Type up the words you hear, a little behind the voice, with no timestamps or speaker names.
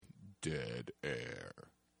Dead air.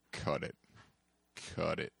 Cut it.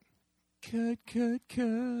 Cut it. Cut, cut,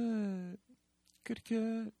 cut. Cut,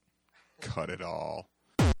 cut. Cut it all.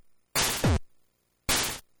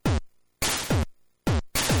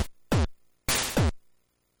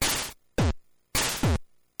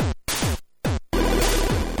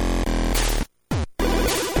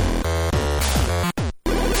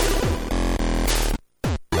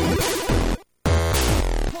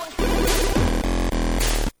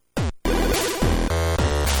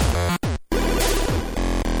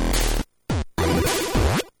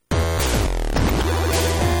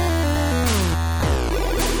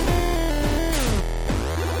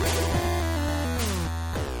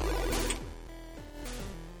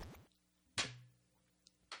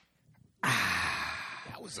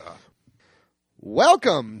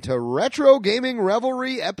 Welcome to Retro Gaming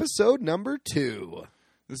Revelry episode number 2.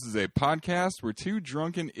 This is a podcast where two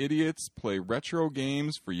drunken idiots play retro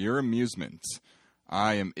games for your amusement.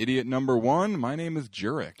 I am idiot number 1. My name is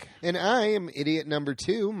Jurek. And I am idiot number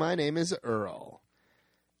 2. My name is Earl.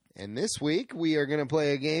 And this week we are going to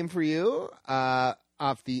play a game for you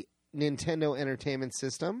off the Nintendo Entertainment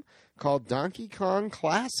System called Donkey Kong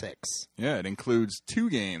Classics. Yeah, it includes 2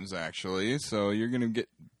 games, actually, so you're going to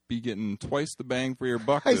be getting twice the bang for your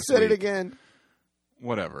buck this I said week. it again.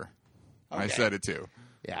 Whatever. Okay. I said it too.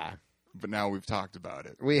 Yeah. But now we've talked about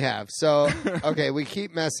it. We have. So, okay, we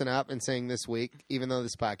keep messing up and saying this week, even though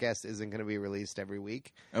this podcast isn't going to be released every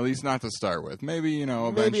week. At least not to start with. Maybe,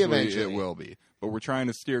 Maybe eventually it will be. But we're trying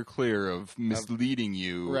to steer clear of misleading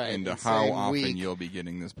you into how often you'll be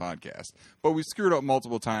getting this podcast. But we screwed up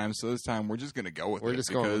multiple times, so this time we're just going to go with it.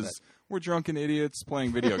 Because we're drunken idiots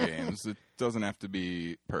playing video games. It doesn't have to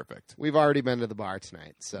be perfect. We've already been to the bar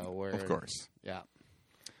tonight, so we're... Of course. Yeah.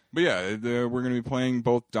 But yeah, we're going to be playing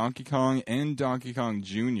both Donkey Kong and Donkey Kong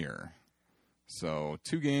Jr. So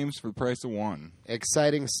 2 games for the price of 1.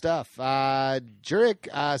 Exciting stuff.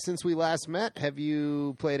 Jurek, since we last met, have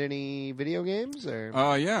you played any video games? Or?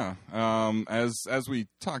 Yeah. As we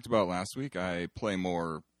talked about last week, I play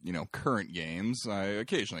more, current games. I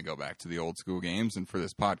occasionally go back to the old school games, and for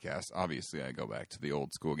this podcast, obviously, I go back to the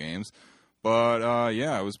old school games. But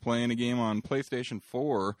I was playing a game on PlayStation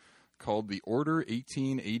 4 called The Order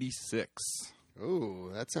 1886. Ooh,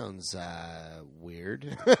 that sounds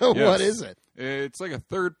weird. Yes. What is it? It's like a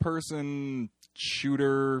third-person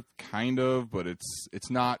shooter, kind of, but it's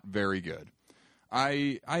not very good.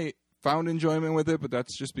 I found enjoyment with it, but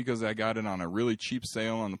that's just because I got it on a really cheap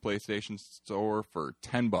sale on the PlayStation Store for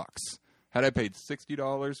 $10. Had I paid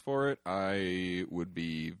 $60 for it, I would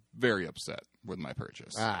be very upset with my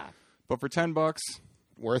purchase. But for $10,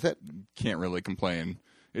 worth it? Can't really complain.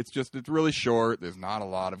 It's really short. There's not a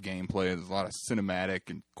lot of gameplay. There's a lot of cinematic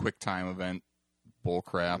and quick time event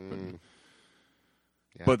bullcrap.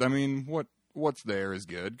 Yeah. But I mean, what's there is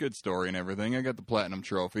good. Good story and everything. I got the platinum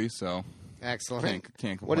trophy, so excellent.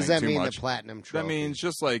 Can't complain what does that too mean? much. The platinum trophy. That means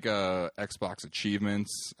just like Xbox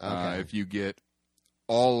achievements. Okay. If you get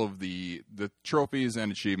all of the trophies and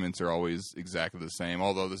achievements are always exactly the same.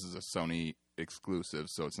 Although this is a Sony exclusive,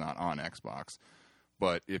 so it's not on Xbox.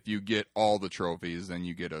 But if you get all the trophies, then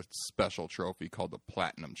you get a special trophy called the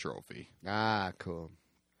Platinum Trophy. Cool.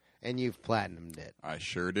 And you've platinumed it. I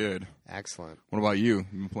sure did. Excellent. What about you?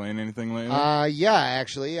 You been playing anything lately? Yeah,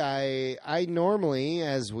 actually, I normally,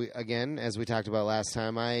 as we talked about last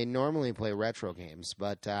time, I normally play retro games,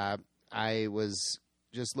 but I was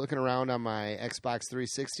just looking around on my Xbox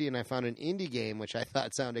 360, and I found an indie game which I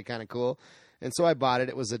thought sounded kind of cool, and so I bought it.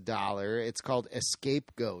 It was $1. It's called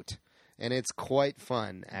Scapegoat. And it's quite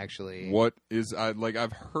fun, actually. What is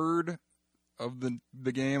I've heard of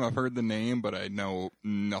the game. I've heard the name, but I know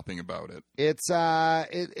nothing about it. It's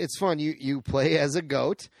fun. You play as a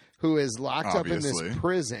goat who is locked Obviously. up in this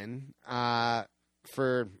prison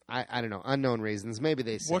for I don't know, unknown reasons. Maybe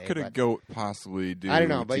they say. What could a goat possibly do? I don't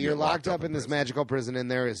know, but to you're get locked up in this prison? magical prison,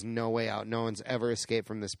 and there is no way out. No one's ever escaped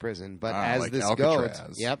from this prison. But as like this Alcatraz.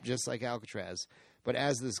 goat, yep, just like Alcatraz. But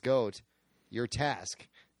as this goat, your task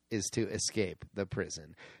is to escape the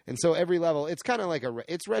prison. And so every level, it's kind of like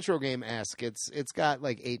it's retro game-esque. It's got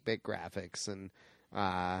like 8-bit graphics, and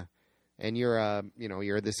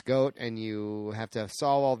you're this goat, and you have to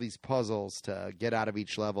solve all these puzzles to get out of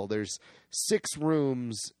each level. There's 6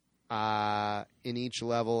 rooms in each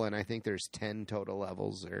level, and I think there's 10 total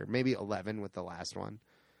levels, or maybe 11 with the last one.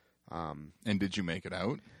 And did you make it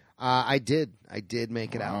out? I did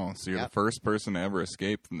make it out. Wow, so you're the first person to ever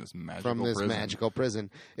escape from this magical prison. magical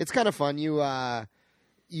prison. It's kind of fun. You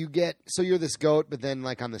you get, so you're this goat, but then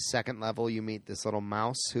like on the second level, you meet this little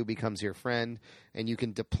mouse who becomes your friend, and you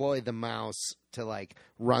can deploy the mouse to like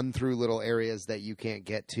run through little areas that you can't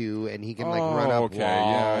get to, and he can like run up walls.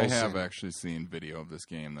 Yeah, I have actually seen video of this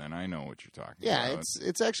game. Then I know what you're talking about. Yeah,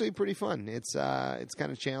 it's actually pretty fun. It's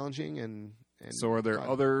kind of challenging and so are there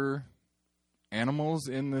other animals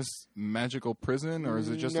in this magical prison, or is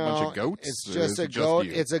it just a bunch of goats? It's just a goat.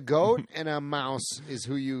 It's a goat and a mouse is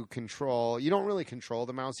who you control. You don't really control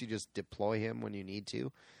the mouse. You just deploy him when you need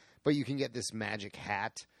to. But you can get this magic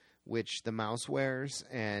hat, which the mouse wears.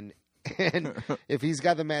 And if he's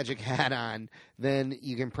got the magic hat on, then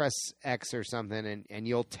you can press X or something, and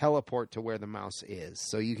you'll teleport to where the mouse is.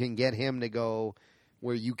 So you can get him to go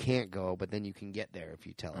where you can't go, but then you can get there if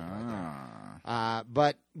you teleport there.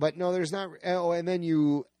 But no, there's not. Oh, and then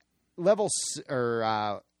you board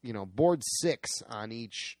 6 on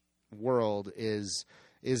each world is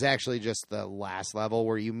actually just the last level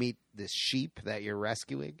where you meet this sheep that you're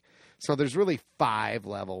rescuing. So there's really 5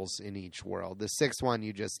 levels in each world. The 6th one,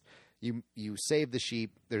 you save the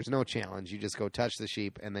sheep. There's no challenge. You just go touch the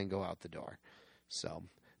sheep and then go out the door. So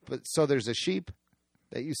there's a sheep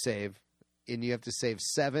that you save, and you have to save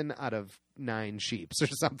 7 out of 9 sheeps or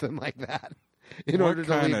something like that in order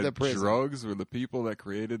to leave the prison. What kind of drugs were the people that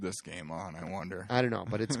created this game on, I wonder? I don't know,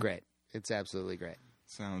 but it's great. It's absolutely great.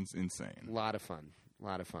 Sounds insane. A lot of fun.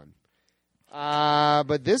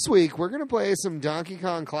 But this week, we're going to play some Donkey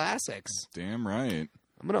Kong Classics. Damn right.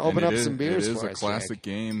 I'm going to open up some beers for us. It is a classic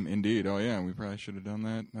game, indeed. Oh, yeah, we probably should have done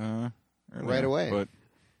that earlier, right away. But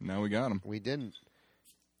now we got them. We didn't.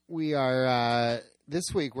 We are... this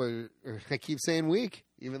week, I keep saying week,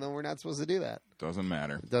 even though we're not supposed to do that. Doesn't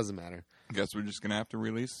matter. It doesn't matter. I guess we're just going to have to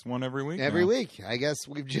release one every week. Every week. I guess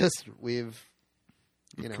we've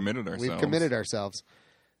committed ourselves. We've committed ourselves.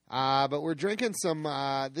 But we're drinking some,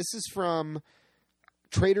 this is from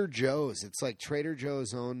Trader Joe's. It's like Trader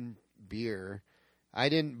Joe's own beer. I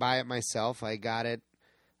didn't buy it myself. I got it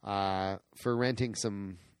for renting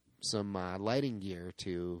some lighting gear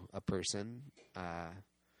to a person.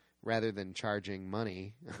 Rather than charging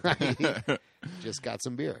money, I just got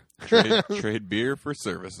some beer. Trade beer for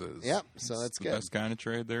services. Yep, so that's good. Best kind of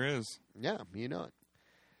trade there is. Yeah, you know it.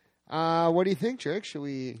 What do you think, Trick? Should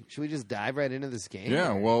we just dive right into this game?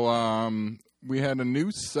 Yeah, well, we had a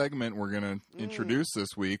new segment we're going to introduce this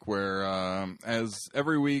week where, as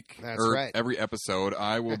every week, every episode,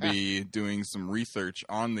 I will be doing some research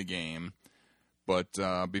on the game. But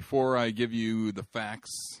before I give you the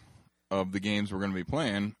facts of the games we're going to be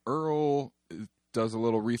playing, Earl does a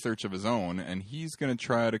little research of his own, and he's going to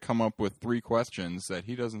try to come up with 3 questions that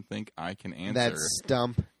he doesn't think I can answer. That's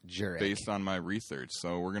Stump Jurek. Based on my research.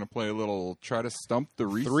 So we're going to play a little try to stump the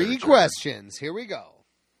researcher. 3 questions. Here we go.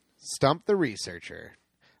 Stump the researcher.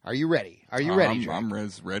 Are you ready? Are you ready, Jurek? I'm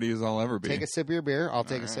as ready as I'll ever be. Take a sip of your beer. I'll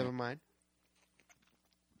take a sip of mine.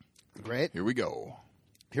 Great. Here we go.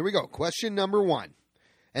 Question number 1.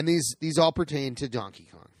 And these all pertain to Donkey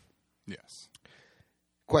Kong. Yes.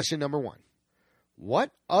 Question number 1.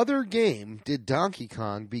 What other game did Donkey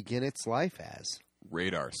Kong begin its life as?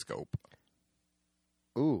 Radar Scope.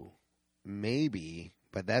 Ooh, maybe,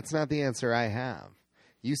 but that's not the answer I have.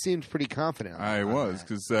 You seemed pretty confident. I was,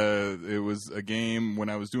 because it was a game, when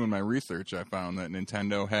I was doing my research, I found that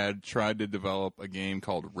Nintendo had tried to develop a game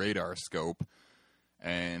called Radar Scope,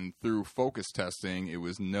 and through focus testing, it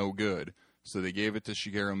was no good. So they gave it to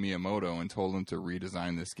Shigeru Miyamoto and told him to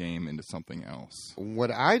redesign this game into something else. What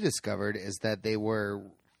I discovered is that they were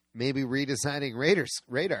maybe redesigning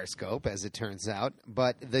Radar Scope, as it turns out,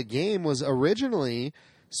 but the game was originally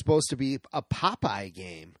supposed to be a Popeye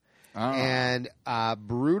game. And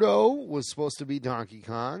Bruto was supposed to be Donkey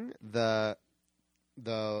Kong. The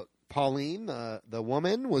Pauline, the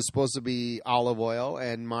woman, was supposed to be Olive Oil,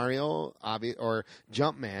 and Mario, or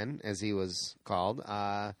Jumpman, as he was called,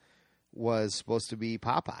 was supposed to be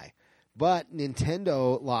Popeye. But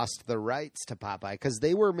Nintendo lost the rights to Popeye because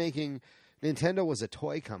they were making... Nintendo was a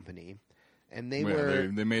toy company, and they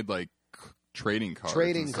made like trading cards.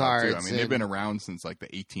 Trading cards. Too. I mean, they've been around since like the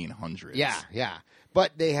 1800s. Yeah.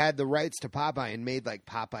 But they had the rights to Popeye and made like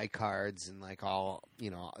Popeye cards and like all,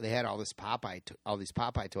 they had all these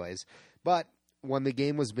Popeye toys. But when the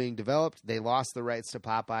game was being developed, they lost the rights to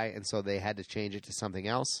Popeye, and so they had to change it to something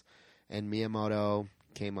else. And Miyamoto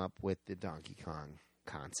came up with the Donkey Kong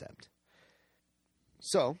concept.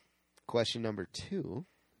 So, question number 2.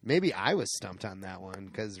 Maybe I was stumped on that one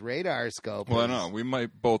because Radar Scope. Well, no, we might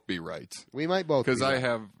both be right. We might both be right. Because I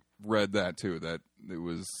have read that too, that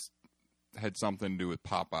it had something to do with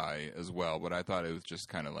Popeye as well, but I thought it was just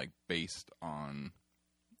kind of like based on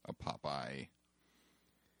a Popeye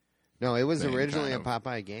No, it was thing, originally kind a of.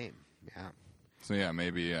 Popeye game. Yeah. So yeah,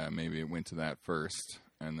 maybe it went to that first,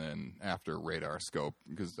 and then after Radar Scope.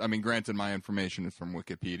 Because I mean, granted, my information is from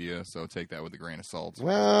Wikipedia, so take that with a grain of salt.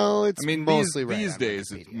 Well, it's I mean, mostly these right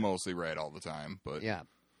days on it's Wikipedia. mostly right all the time. But Yeah.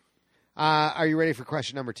 Are you ready for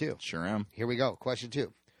question number 2? sure am. Here we go. Question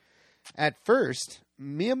 2. At first,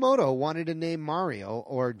 Miyamoto wanted to name Mario,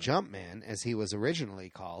 or Jumpman, as he was originally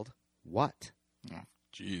called, what? Oh,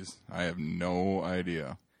 jeez, I have no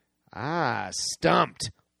idea.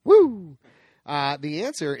 Stumped. Woo! The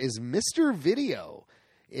answer is Mr. Video.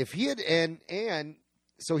 If he had and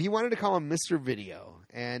so he wanted to call him Mr. Video,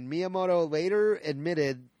 and Miyamoto later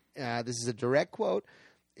admitted, this is a direct quote,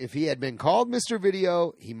 if he had been called Mr.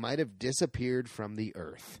 Video, he might have disappeared from the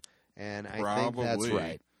earth. And I think that's Probably.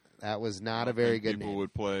 right. That was not I a very think good people name.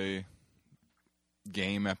 would play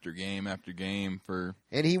game after game after game for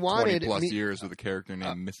And he 20 wanted plus years with a character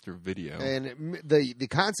named Mr. Video. And the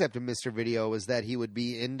concept of Mr. Video was that he would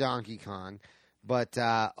be in Donkey Kong, but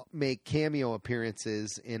make cameo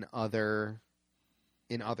appearances in other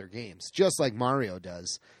games, just like Mario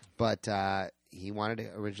does. But he wanted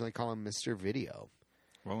to originally call him Mr. Video.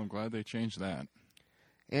 Well, I'm glad they changed that.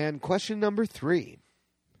 And question number 3.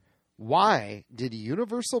 Why did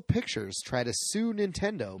Universal Pictures try to sue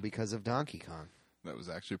Nintendo because of Donkey Kong? That was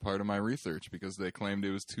actually part of my research because they claimed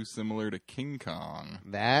it was too similar to King Kong.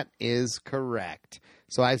 That is correct.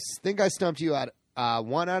 So I think I stumped you out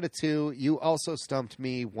 1 out of 2. You also stumped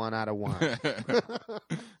me 1 out of 1.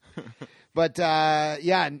 But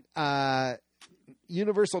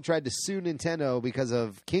Universal tried to sue Nintendo because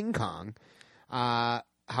of King Kong.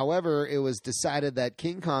 However, it was decided that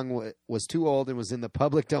King Kong was too old and was in the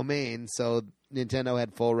public domain, so Nintendo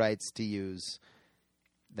had full rights to use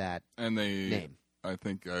that And they, name. I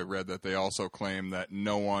think I read that they also claimed that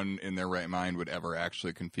no one in their right mind would ever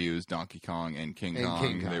actually confuse Donkey Kong and King And Kong.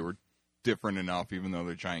 King Kong. They were different enough, even though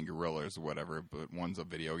they're giant gorillas or whatever. But one's a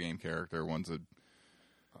video game character, one's a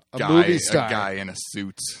Movie star. a guy in a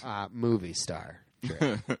suit. Movie star.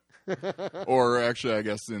 Sure. Or actually, I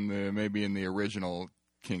guess maybe in the original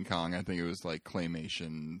King Kong, I think it was like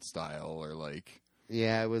claymation style or like.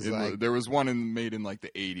 Yeah, it was like There was one made in like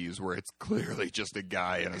the 80s where it's clearly just a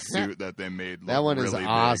guy in a suit that they made look that one really is big.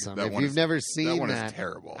 awesome. That If one you've is- never seen that one that, is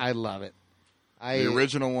terrible. I love it. The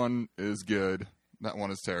original one is good. That one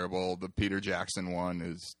is terrible. The Peter Jackson one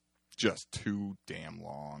is just too damn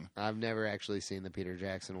long. I've never actually seen the Peter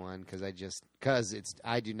Jackson one because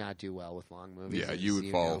I do not do well with long movies. Yeah, as you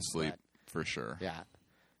would fall know, asleep for sure. but, yeah,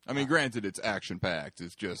 I mean, granted, it's action packed.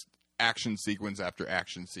 It's just action sequence after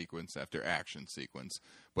action sequence after action sequence,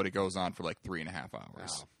 but it goes on for like 3.5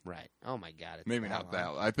 hours. oh, right. Oh my god, it's Maybe not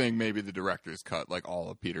that. long. I think maybe the director's cut, like all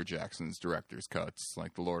of Peter Jackson's director's cuts,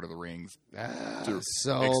 like the Lord of the Rings So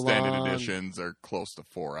extended long. editions, are close to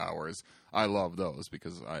 4 hours. I love those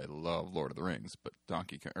because I love Lord of the Rings, but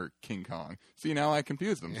King Kong. See, now I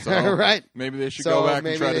confuse them. So Right. maybe they should So go back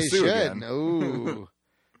maybe and try to they sue should. again. Ooh,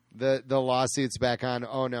 the lawsuit's back on.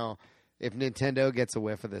 Oh no, if Nintendo gets a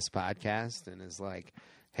whiff of this podcast and is like,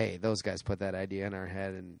 "Hey, those guys put that idea in our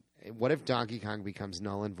head," and what if Donkey Kong becomes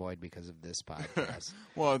null and void because of this podcast?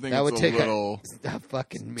 Well, I think That would it's take a little a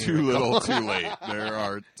fucking miracle. too little, too late. There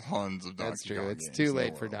are tons of Donkey That's true. Kong It's games too in the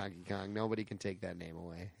late for world. Donkey Kong. Nobody can take that name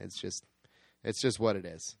away. It's just what it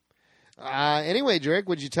is. Anyway, Drake,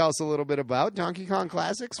 would you tell us a little bit about Donkey Kong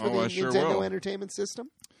Classics for Oh, the I sure Nintendo will. Entertainment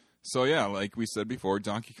System? So yeah, like we said before,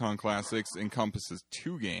 Donkey Kong Classics encompasses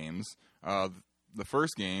 2 games. The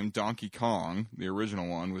first game, Donkey Kong, the original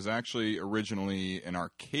one, was actually originally an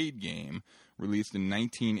arcade game released in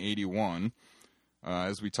 1981.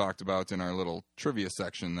 As we talked about in our little trivia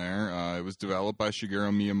section there, it was developed by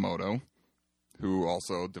Shigeru Miyamoto, who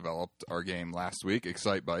also developed our game last week,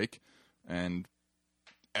 Excite Bike, and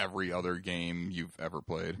every other game you've ever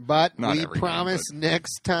played. But Not we every game, promise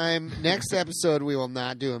next episode, we will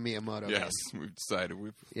not do a Miyamoto Yes, game. we've decided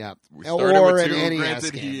Yeah. we started Or with an 2. NES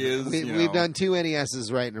Granted, game. he is, We've done 2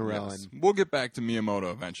 NESs right in a row. Yes. And We'll get back to Miyamoto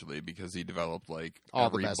eventually because he developed like All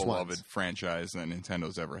the every best beloved ones. franchise that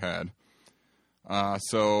Nintendo's ever had.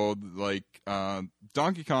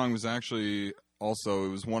 Donkey Kong was actually also, it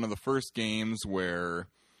was one of the first games where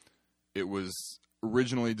it was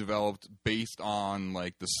originally developed based on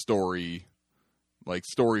like the story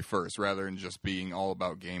first rather than just being all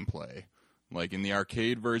about gameplay. Like in the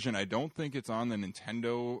arcade version, I don't think it's on the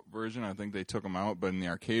Nintendo version. I think they took them out. But in the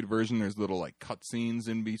arcade version, there's little like cutscenes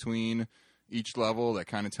in between each level that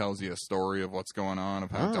kind of tells you a story of what's going on,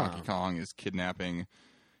 of how Ah. Donkey Kong is kidnapping.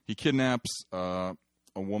 He kidnaps a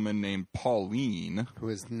a woman named Pauline, who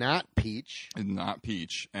is not Peach. not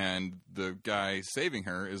Peach, and the guy saving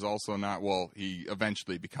her is also not. Well, he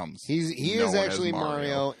eventually becomes. He is known actually as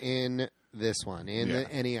Mario in this one, in Yeah.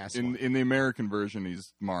 the NES one. In the American version,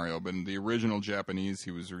 he's Mario, but in the original Japanese,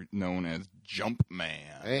 he was known as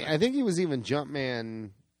Jumpman. I think he was even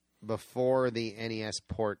Jumpman before the NES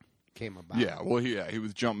port came about. Yeah, well, he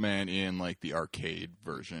was Jumpman in like the arcade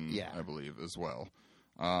version, Yeah. I believe, as well.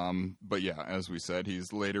 But yeah, as we said,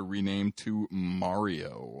 he's later renamed to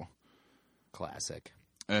Mario. Classic.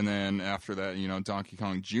 And then after that, Donkey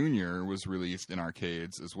Kong Jr. was released in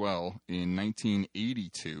arcades as well in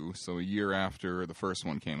 1982, so a year after the first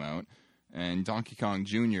one came out. And Donkey Kong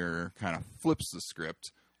Jr. kind of flips the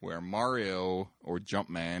script, where Mario, or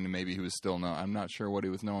Jumpman, maybe he was still known. I'm not sure what he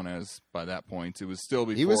was known as by that point. It was still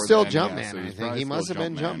before He was still the NES, Jumpman, so I he's think. probably He still must have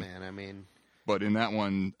been Jumpman. I mean, But in that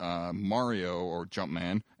one, Mario, or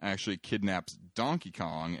Jumpman, actually kidnaps Donkey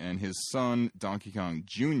Kong and his son, Donkey Kong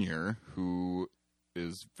Jr., who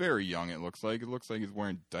is very young, it looks like. It looks like he's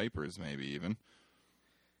wearing diapers, maybe, even.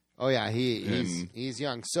 oh yeah, he's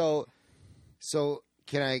young. So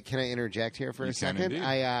can I interject here for You a can second? indeed.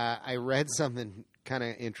 I read something kind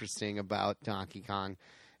of interesting about Donkey Kong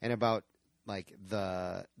and about like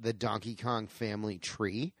the Donkey Kong family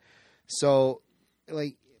tree. So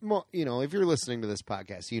like, if you're listening to this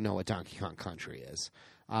podcast, you know what Donkey Kong Country is.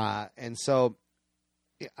 And so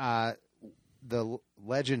the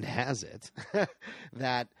legend has it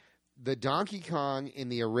that the Donkey Kong in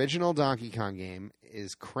the original Donkey Kong game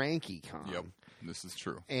is Cranky Kong. Yep, this is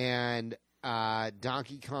true. And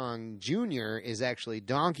Donkey Kong Jr. is actually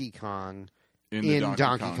Donkey Kong In in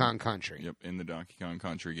Donkey Kong Country. Yep, in the Donkey Kong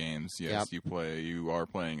Country games, yes, Yep. you are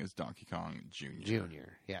playing as Donkey Kong Jr.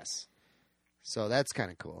 Junior, yes. So that's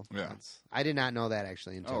kind of cool. Yeah. I did not know that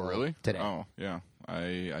actually until Oh, really? today. Oh, yeah.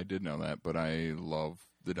 I did know that, but I love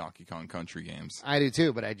the Donkey Kong Country games. I do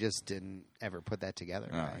too, but I just didn't ever put that together.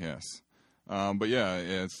 Ah, right? yes. But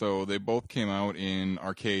yeah, so they both came out in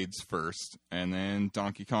arcades first, and then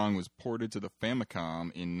Donkey Kong was ported to the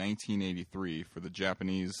Famicom in 1983 for the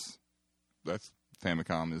Japanese. That's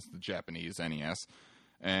Famicom is the Japanese NES.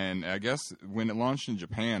 And I guess when it launched in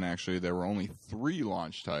Japan, actually, there were only 3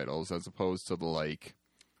 launch titles as opposed to the, like,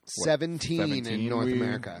 17 in North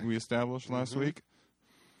America. we established last week.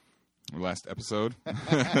 Or last episode.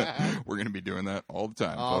 We're going to be doing that all the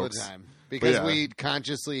time, All folks. the time. Because yeah. we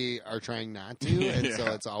consciously are trying not to, and so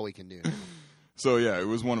Yeah. it's all we can do. So yeah, it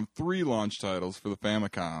was one of 3 launch titles for the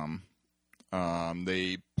Famicom.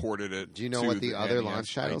 They ported it. Do you know to what the other NES.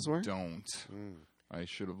 launch titles were? I don't. I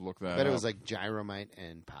should have looked that I bet up. it was like Gyromite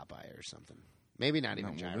and Popeye or something. Maybe not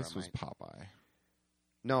even No, Gyromite. well, this was Popeye.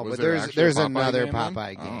 No, Was but there there's actually a Popeye another game then?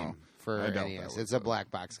 Popeye game for I doubt NES. that was It's a it. black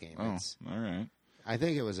box game. Oh, It's, all right. I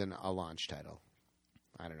think it was a launch title.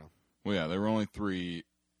 I don't know. Well, yeah, there were only 3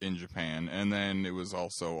 in Japan, and then it was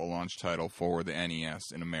also a launch title for the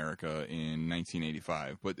NES in America in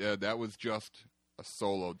 1985. But that was just a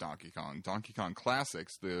solo Donkey Kong. Donkey Kong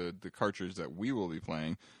Classics, the cartridge that we will be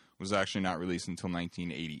playing, was actually not released until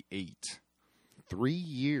 1988. 3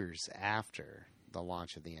 years after the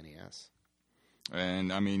launch of the NES.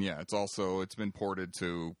 And I mean, yeah, it's been ported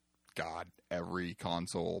to every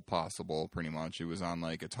console possible, pretty much. It was on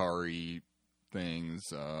like Atari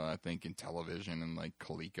things, I think in television and like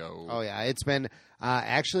Coleco. Oh yeah, it's been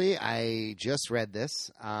actually I just read this.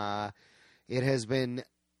 It has been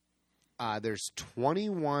there's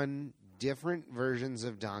 21 different versions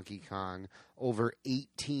of Donkey Kong over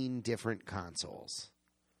 18 different consoles.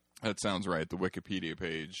 That sounds right. The Wikipedia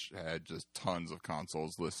page had just tons of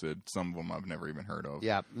consoles listed. Some of them I've never even heard of.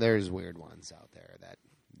 Yeah, there's weird ones out there that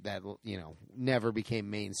never became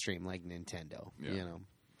mainstream like Nintendo, Yeah.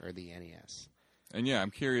 or the NES. And yeah, I'm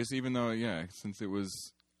curious, even though, since it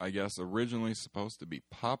was, I guess, originally supposed to be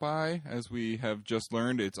Popeye, as we have just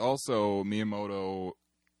learned, it's also Miyamoto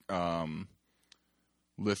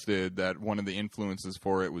listed that one of the influences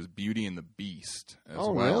for it was Beauty and the Beast as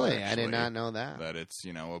Oh, well. really? I actually. did not know that. That it's,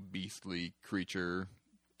 a beastly creature,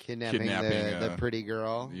 Kidnapping kidnapping, the pretty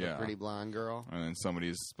girl, yeah. the pretty blonde girl. and then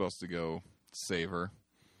somebody's supposed to go save her.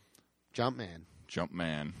 Jumpman.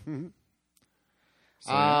 Jumpman.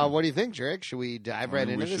 What do you think, Drake? Should we dive right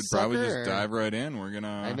into we this should probably sucker, just or- dive right in. We're going to...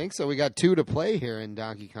 I think so. We got 2 to play here in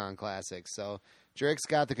Donkey Kong Classics. So Drake's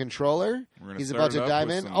got the controller. We're gonna He's start about it to up dive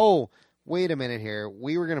with in. some- Oh, wait a minute here.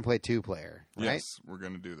 We were going to play 2-player, right? Yes, we're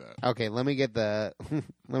going to do that. Okay, let me get the.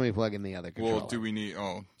 Let me plug in the other controller. Well, do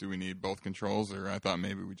we need both controls, or I thought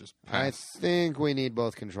maybe we just I pass think we need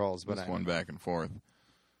both controls, but this one back and forth.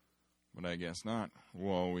 But I guess not.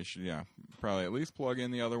 Well, we should, probably at least plug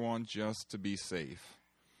in the other one just to be safe.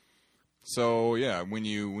 So yeah, when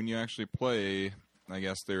you actually play, I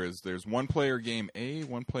guess there's one player game A,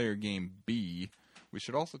 one player game B. We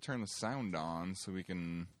should also turn the sound on so we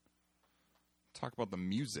can talk about the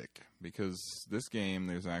music, because this game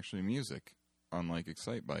there's actually music, unlike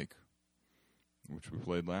Excite Bike, which we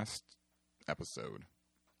played last episode.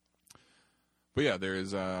 But yeah, there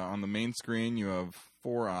is on the main screen you have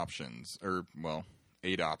 4 options, or well,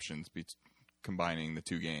 8 options combining the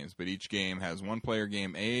 2 games. But each game has one player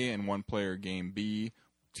game A and one player game B,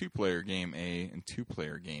 2-player game A and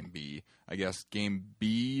 2-player game B. I guess game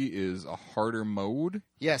B is a harder mode.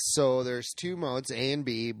 Yes, so there's 2 modes, A and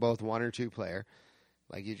B, both 1 or 2 player,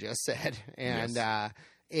 like you just said. And Yes.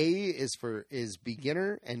 A is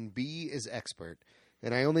beginner and B is expert.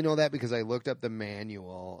 And I only know that because I looked up the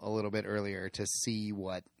manual a little bit earlier to see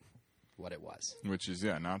what it was. Which is,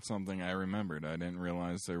 not something I remembered. I didn't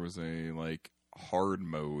realize there was a, hard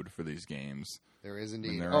mode for these games. There is And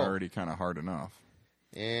indeed. they're already kind of hard enough.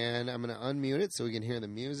 And I'm going to unmute it so we can hear the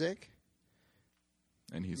music.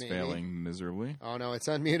 And he's Maybe. failing miserably. Oh, no, it's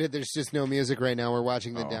unmuted. There's just no music right now. We're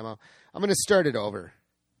watching the Oh. demo. I'm going to start it over.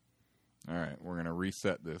 All right, we're going to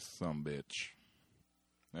reset this sumbitch.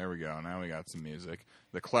 There we go. Now we got some music.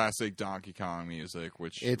 The classic Donkey Kong music,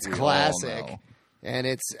 which It's we all classic. know.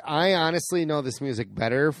 And I honestly know this music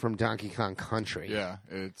better from Donkey Kong Country. Yeah,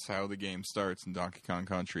 it's how the game starts in Donkey Kong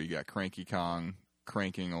Country. You got Cranky Kong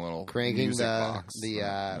cranking a little Cranking music the- box the,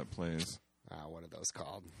 that plays. What are those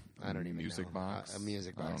called? I don't even Music know. box? A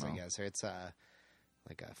music I don't box, I know. guess. Or it's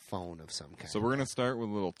like a phone of some kind. So we're going to start with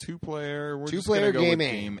a little 2-player. We're just 2-player gonna go game with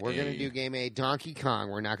A. game We're going A. to do game A, Donkey Kong.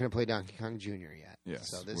 We're not going to play Donkey Kong Jr. yet. Yes,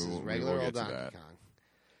 So this we is will- we regular will old get to Donkey that. Kong.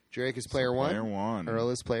 Jurek is So player 1. Player 1. Earl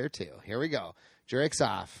is player 2. Here we go. Jurek's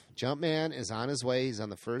off. Jumpman is on his way. He's on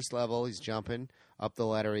the first level. He's jumping. Up the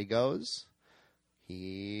ladder he goes.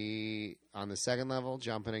 He, on the second level,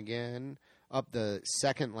 jumping again. Up the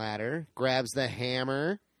second ladder. Grabs the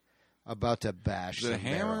hammer. About to bash The some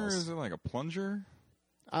hammer, barrels. is it like a plunger?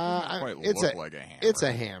 Uh, Quite it's look a like a hammer. it's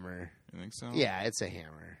a hammer. You think so? Yeah, it's a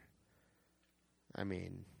hammer. I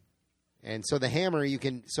mean, and so the hammer you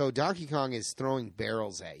can. So Donkey Kong is throwing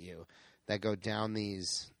barrels at you that go down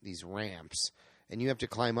these ramps, and you have to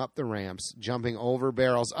climb up the ramps, jumping over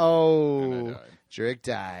barrels. And Oh, I died. Jurek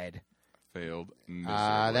died. Failed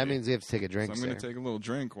miserably. That means you have to take a So drink. I'm going sir. to take a little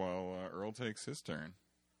drink while Earl takes his turn.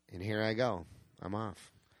 And here I go. I'm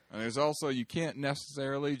off. And there's also, you can't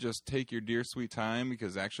necessarily just take your dear sweet time,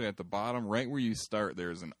 because actually at the bottom, right where you start,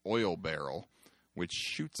 there's an oil barrel, which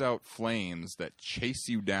shoots out flames that chase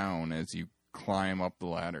you down as you climb up the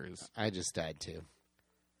ladders. I just died too.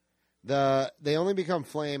 They only become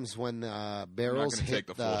flames when the I'm not barrels going to hit take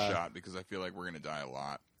the full shot, because I feel like we're going to die a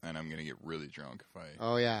lot, and I'm going to get really drunk if I...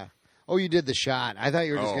 Oh yeah. Oh, you did the shot. I thought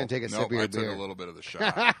you were just going to take a nope, sip of your I took beer. a little bit of the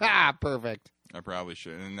shot. Perfect. I probably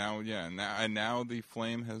should. And now, now the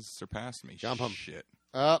flame has surpassed me. Jump 'em. Shit.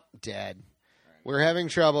 Oh, dead. We're having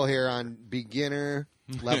trouble here on beginner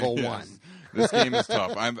level Yes. 1. This game is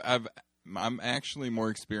tough. I'm actually more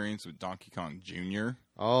experienced with Donkey Kong Jr.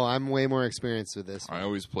 Oh, I'm way more experienced with this I one.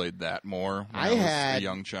 always played that more when I I was had- a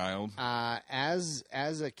young child. As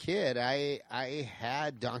a kid, I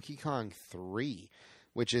had Donkey Kong 3,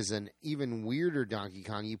 which is an even weirder Donkey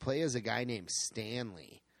Kong. You play as a guy named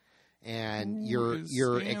Stanley, and Who is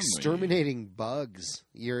you're Stanley? exterminating bugs.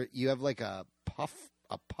 You have like a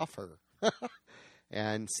puffer.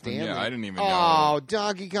 And Stanley. Yeah, I didn't even Oh, know.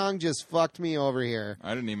 Donkey Kong just fucked me over here.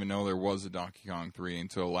 I didn't even know there was a Donkey Kong 3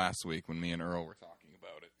 until last week when me and Earl were talking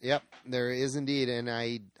about it. Yep, there is indeed, and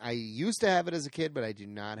I used to have it as a kid, but I do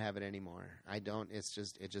not have it anymore. I don't. It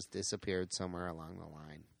just disappeared somewhere along the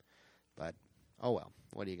line. But oh well,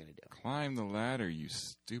 what are you gonna Climb the ladder, you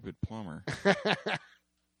stupid plumber. do?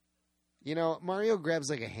 You know, Mario grabs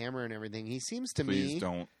like a hammer and everything. He seems to Please me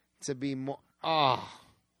don't. to be more. Oh,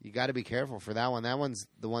 you got to be careful for that one. That one's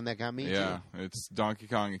the one that got me. Yeah, too. it's Donkey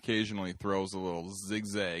Kong occasionally throws a little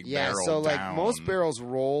zigzag Yeah, barrel so like down. most barrels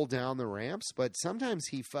roll down the ramps, but sometimes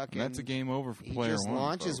he fucking And that's a game over for he player just one.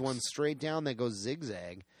 launches folks. one straight down that goes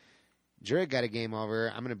zigzag. Jurek got a game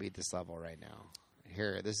over. I'm gonna beat this level right now.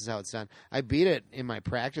 Here, this is how it's done. I beat it in my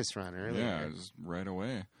practice run earlier. Yeah, just right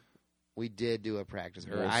away. We did do a practice,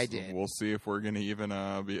 or I did. We'll see if we're going to even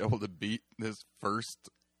be able to beat this first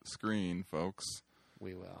screen, folks.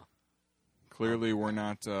 We will. Clearly, we're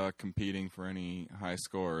not competing for any high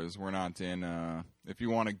scores. We're not in. If you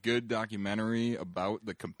want a good documentary about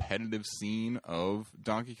the competitive scene of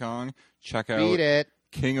Donkey Kong, check out Beat it.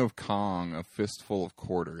 King of Kong: A Fistful of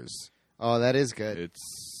Quarters. Oh, that is good.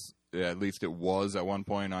 At least it was at one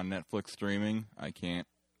point on Netflix streaming. I can't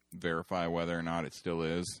verify whether or not it still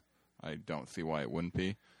is. I don't see why it wouldn't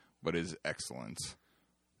be. but is excellent.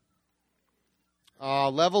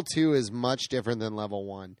 Level 2 is much different than level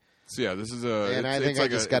 1. So yeah, this is I think I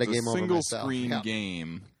just got a game over single myself. screen Yep.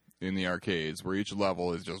 game in the arcades where each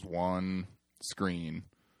level is just one screen,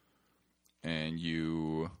 and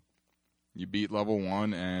you beat level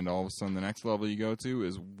 1, and all of a sudden the next level you go to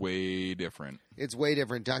is way different. It's way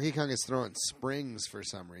different. Donkey Kong is throwing springs for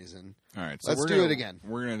some reason. All right, so Let's we're do gonna, it again.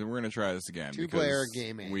 We're gonna try this again. 2-player because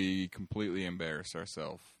gaming. We completely embarrassed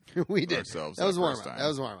ourselves. We did. Ourselves That was that warm first up. time. That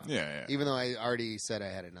was warm up. Yeah. Even though I already said I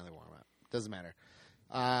had another warm up. Doesn't matter.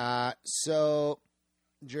 So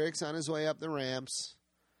Drake's on his way up the ramps.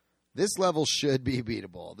 This level should be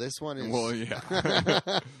beatable. This one is. Well,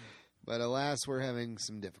 yeah. But alas, we're having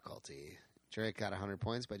some difficulty. Drake got 100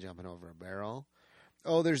 points by jumping over a barrel.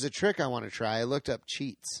 Oh, there's a trick I want to try. I looked up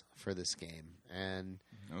cheats for this game, and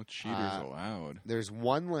No cheaters allowed. there's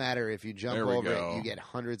one ladder. If you jump There we over go. it, you get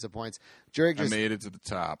hundreds of points. Drake I just made it to the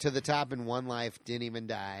top. to the top in one life, didn't even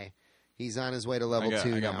die. He's on his way to level 2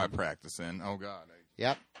 I got now. my practice in. Oh God.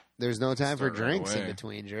 Yep. There's no time for Start right drinks in away.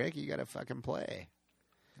 between, Drake. You got to fucking play.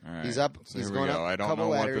 All right. He's up. So he's here we going go. up I a don't couple know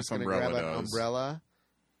what ladders. this Gonna umbrella grab an does. umbrella.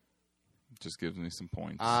 Just gives me some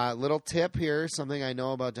points. Little tip here. Something I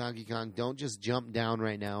know about Donkey Kong. Don't just jump down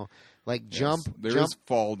right now. Like Yes, jump. There jump. is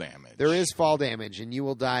fall damage. There is fall damage, and you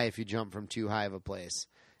will die if you jump from too high of a place.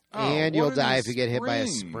 Oh, And what you'll are die these if you get hit by a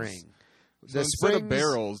springs? spring. So The instead of springs-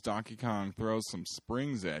 barrels, Donkey Kong throws some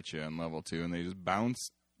springs at you in level 2, and they just bounce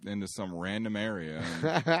into some random area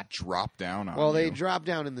and drop down on Well, you. they drop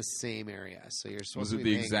down in the same area, so you're supposed Was to it be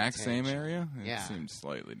the paying exact same attention. area? It Yeah. seemed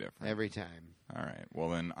slightly different. Every time. All right. Well,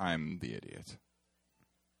 then I'm the idiot.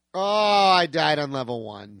 Oh, I died on level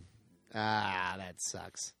 1. Ah, that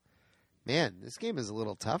sucks. Man, this game is a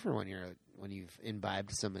little tougher when you've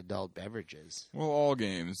imbibed some adult beverages. Well, all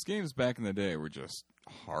games back in the day were just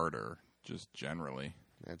harder, just generally.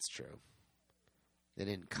 That's true. They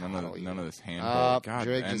didn't None coddle of you. this handhold. God,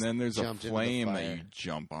 Drake and just then there's a jumped into the flame that fire. you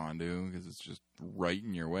jump onto because it's just right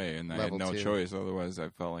in your way, and I Level had no 2. choice. Otherwise, I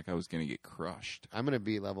felt like I was going to get crushed. I'm going to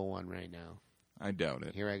be level 1 right now. I doubt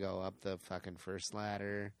it. Here I go up the fucking first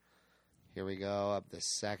ladder. Here we go up the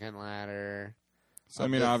second ladder. So I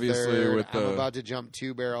Up mean, the obviously, third. with the I'm about to jump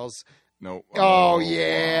 2 barrels. no. Oh, wow.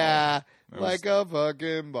 yeah. That was- Like a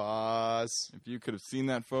fucking boss. If you could have seen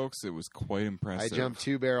that, folks, it was quite I impressive. jumped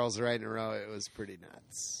 2 barrels right in a row. It was pretty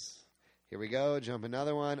nuts. Here we go. Jump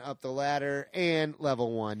another one up the ladder. And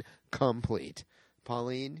level 1 complete.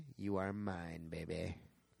 Pauline, you are mine, baby.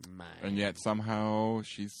 Mine. and yet somehow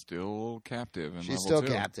she's still captive. In She's level still 2.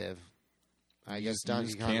 captive. I You guess just- you Donkey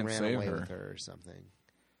just Kong can't ran save away her. with her or something.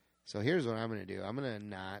 So here's what I'm going to do. I'm going to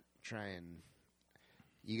not try and...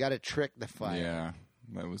 You got to trick the fire. Yeah,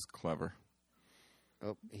 that was clever.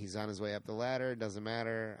 Oh, he's on his way up the ladder. Doesn't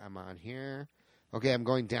matter. I'm on here. Okay, I'm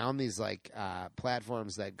going down these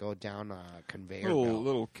platforms that go down a conveyor belt.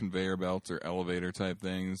 Little conveyor belts or elevator type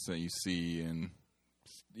things that you see in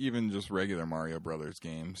even just regular Mario Brothers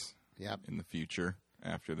games Yep. in the future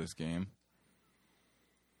after this game.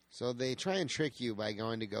 So they try and trick you by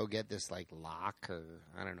going to go get this lock or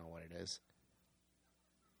I don't know what it is.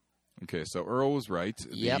 Okay, so Earl was right.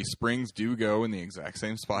 Yep. The springs do go in the exact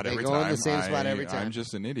same spot They every go time. in the same spot every time. I'm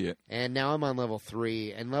just an idiot. And now I'm on level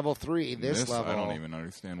 3. And level 3, this level, I don't even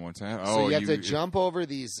understand what's happening. so Oh, you have to jump over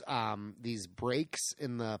these breaks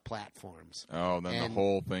in the platforms. Oh, then and- the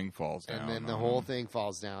whole thing falls down. And then the on whole him. thing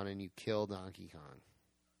falls down and you kill Donkey Kong.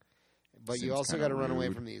 But you Seems also kinda got to run away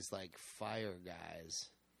rude. from these fire guys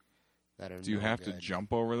that are Do you no have to good.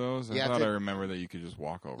 jump over those? You I have thought to- I remember that you could just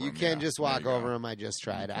walk over You them. can Yeah, just there walk you go. over them. I just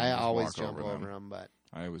tried. can I just always walk jump over over them. them, but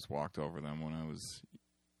I always walked over them when I was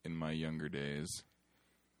in my younger days.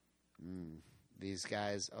 these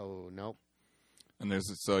guys. Oh nope. And there's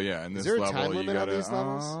in Is this there a level time you limit on gotta these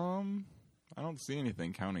levels? I don't see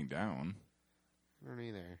anything counting down. I don't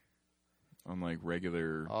either. Unlike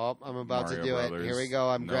regular Oh, I'm about Mario to do Brothers. it. Here we go.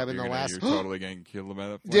 I'm Nope, grabbing you're the gonna- last. You're totally getting killed by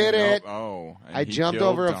that flame. Did it. Nope. Oh, and I he jumped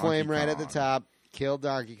killed over a Donkey flame right at the Kong. top. Killed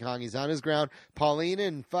Donkey Kong. He's on his ground. Pauline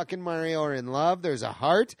and fucking Mario are in love. There's a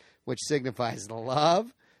heart, which signifies the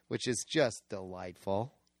love, which is just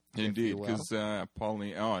delightful. Indeed, you will. because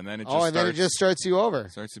Pauline. Oh, and then it just Oh, and then it starts, just starts you over.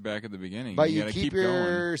 starts you back at the beginning. But you gotta keep going.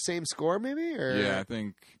 your same score, maybe? Or Yeah, I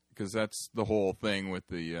think because that's the whole thing with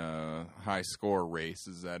the high score race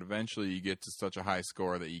is that eventually you get to such a high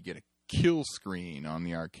score that you get a kill screen on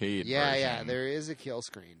the arcade yeah, version. yeah. There is a kill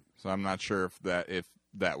screen. So I'm not sure if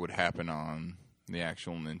that would happen on the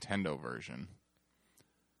actual Nintendo version.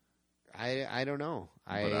 I don't know.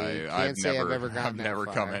 But I I've can't say I've ever gotten I've that never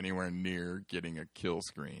far. come anywhere near getting a kill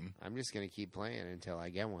screen. I'm just going to keep playing until I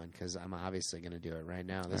get one because I'm obviously going to do it right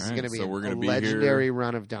now. This All is right, going to be so we're a gonna be legendary here-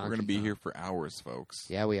 run of Donkey We're going to be Kong. here for hours, folks.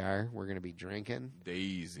 Yeah, we are. We're going to be drinking.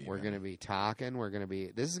 Daisy. We're man. going to be talking. We're going to be.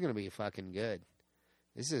 This is going to be fucking good.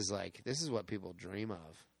 This is what people dream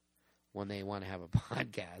of when they want to have a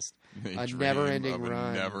podcast They a dream never-ending of a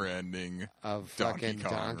run. never-ending. of Donkey fucking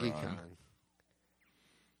Kong Donkey run. Kong.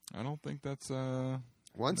 I don't think that's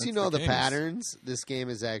Once you That's know the the case. patterns, this game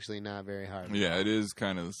is actually not very hard. Yeah, it is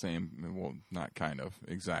kind of the same. Well, not kind of.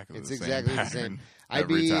 Exactly It's the same exactly the pattern same.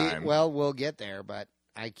 every time. Well, we'll get there, but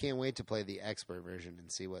I can't wait to play the expert version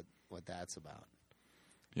and see what that's about.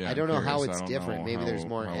 Yeah, I I'm don't know how curious. it's I don't different. know Maybe there's how-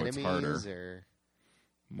 more how it's enemies harder. or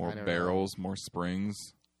More I don't barrels, more springs.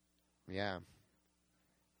 yeah.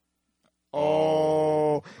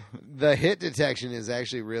 Oh, the hit detection is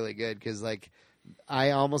actually really good because, like,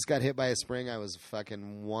 I almost got hit by a spring. I was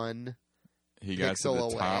fucking one He got to pixel the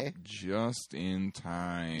away. top just in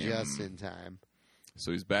time. just in time.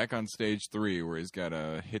 So he's back on stage 3 where he's got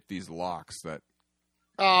to hit these locks that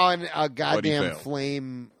Oh, and a goddamn failed.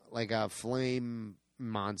 flame, like a flame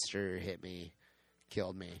monster hit me,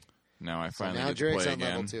 killed me. now I So finally now get to Drake's play on again.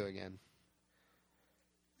 level 2 again.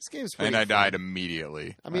 This game's pretty And I fun. died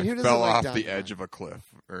immediately. I mean, who doesn't fell like off Donkey the edge Kong? of a cliff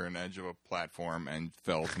or an edge of a platform and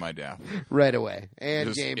fell to my death. right away. And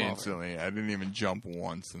Just game instantly. I didn't even jump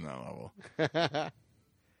once in that level. over.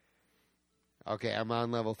 Okay, I'm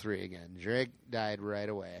on level 3 again. Drake died right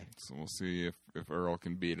away. So we'll see if Earl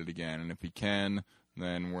can beat it again. And if he can,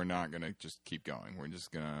 then we're not going to just keep going. We're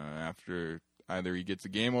just going to, after either he gets a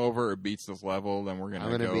game over or beats this level, then we're going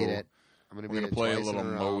I'm to going to go. beat it. I'm going to We're beat going it to play a twice in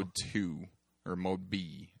little row. mode 2, or mode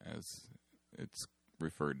B, as it's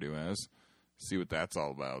referred to as. See what that's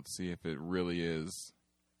all about. See if it really is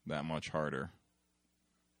that much harder.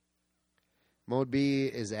 Mode B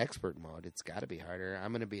is expert mode. It's got to be harder.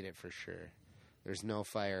 I'm going to beat it for sure. There's no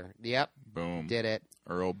fire. Yep, Boom. did it.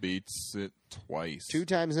 Earl beats it twice. 2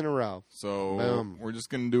 times in a row. So Boom. we're just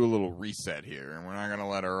going to do a little reset here. And we're not going to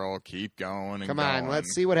let Earl keep going and Come going. on,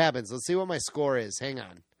 let's see what happens. Let's see what my score is. Hang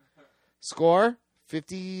on. Score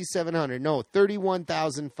 5,700. No,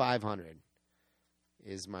 31,500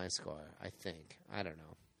 is my score, I think. I don't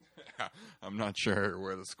know. I'm not sure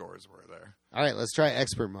where the scores were there. All right, let's try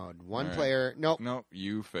expert mode. One All right. player. Nope. Nope,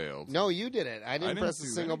 you failed. No, you did it. I didn't press a do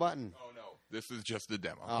single that. button. Oh, no. This is just the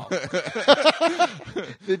demo. Oh.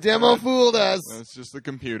 The demo fooled us. That's just the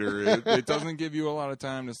computer. It doesn't give you a lot of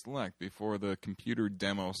time to select before the computer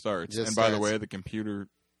demo starts. Just And by the starts. way, the computer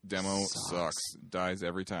demo sucks. Dies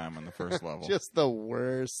every time on the first level. Just the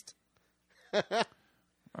worst. All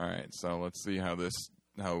right, so let's see how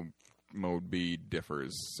mode B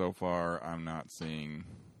differs. So far, I'm not seeing.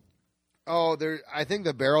 Oh, I think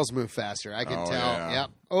the barrels move faster. I can Oh, tell. yeah. Yep.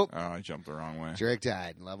 Oh, Oh, I jumped the wrong way. Drake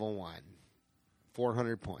died. Level 1.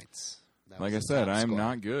 400 points. That Like I was the said, top I'm score.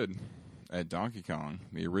 not good at Donkey Kong,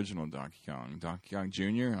 the original Donkey Kong. Donkey Kong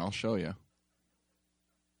Jr., I'll show you.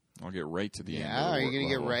 I'll get right to the end. Yeah? of the Are you gonna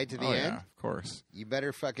get level. right to the Oh, end? Yeah, of course. You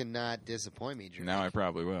better fucking not disappoint me, Drake. Now I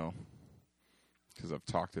probably will. Because I've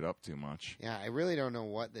talked it up too much. Yeah, I really don't know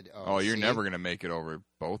what the. Oh, you're see? never going to make it over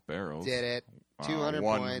both barrels. Did it. 200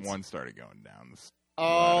 one, points. One started going down.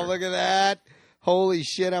 Oh, ladder. look at that. Holy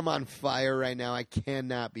shit, I'm on fire right now. I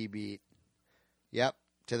cannot be beat. Yep,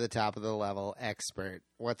 to the top of the level. Expert.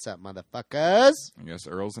 What's up, motherfuckers? I guess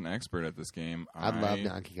Earl's an expert at this game. I love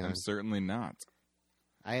Donkey Kong. I'm certainly not.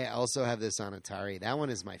 I also have this on Atari. That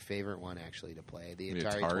one is my favorite one, actually, to play. The The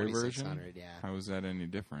Atari Atari 2600, yeah. How is that any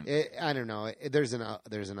different? I don't know. There's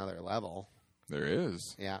another level. There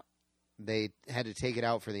is. Yeah. They had to take it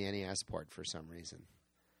out for the NES port for some reason.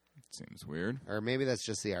 Seems weird. Or maybe that's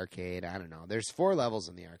just the arcade. I don't know. There's 4 levels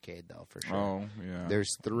in the arcade, though, for sure. Oh, yeah.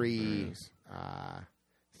 There's 3 There is.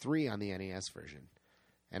 3 on the NES version.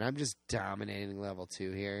 And I'm just dominating level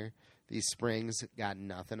 2 here. These springs got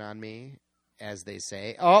nothing on me, as they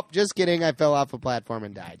say. Oh, just kidding. I fell off a platform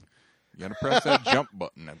and died. You got to press that jump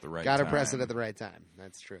button at the right time. Got to press it at the right time.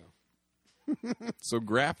 That's true. So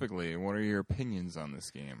graphically, what are your opinions on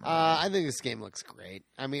this game? I think this game looks great.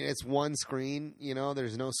 I mean, it's one screen.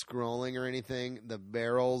 There's no scrolling or anything. The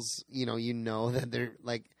barrels, you know that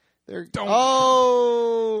they're Don't-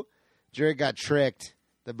 Oh, Jared got tricked.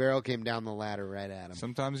 The barrel came down the ladder right at him.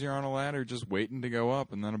 Sometimes you're on a ladder just waiting to go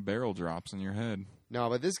up, and then a barrel drops in your head. No,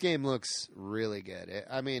 but this game looks really good. It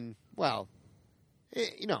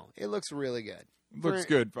looks really good. It looks For-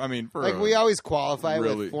 good. I mean, for Like, a- we always qualify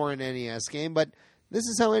really- for an NES game, but this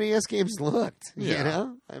is how NES games looked. Yeah. You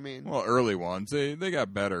know? I mean, well, early ones they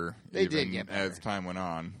got better. They even did get better. as time went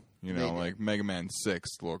on. They did. Like Mega Man 6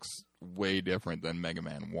 looks way different than Mega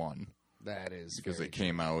Man 1. That is Because very it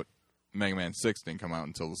came out, Mega Man 6 didn't come out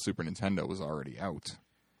until the Super Nintendo was already out.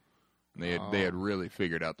 And they had really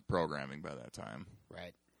figured out the programming by that time.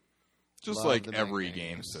 right. Just Love like the Mega every Man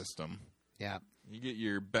game games. system. Yeah. You get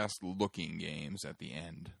your best looking games at the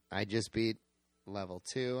end. I just beat level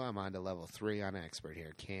 2. I'm on to level 3 on Expert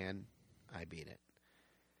here. Can I beat it?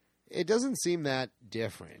 It doesn't seem that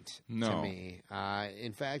different to No. me.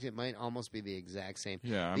 In fact, it might almost be the exact same.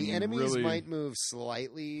 Yeah, I The mean, enemies really might move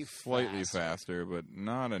slightly faster, but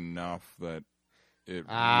not enough that it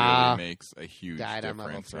Ah, really makes a huge died on level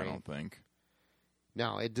difference, I 3. don't think.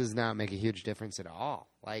 No, it does not make a huge difference at all.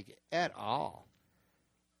 Like, at all.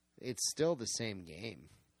 It's still the same game.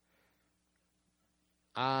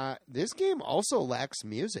 This game also lacks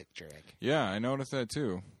music, Drake. Yeah, I noticed that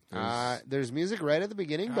too. There's music right at the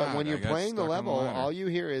beginning, but God, when you're I got playing the stuck on the level, ladder. all you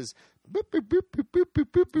hear is boop, boop, boop, boop, boop, boop,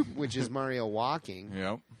 boop, boop, which is Mario walking.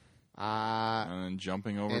 Yep. And then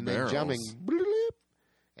jumping over And then barrels. jumping.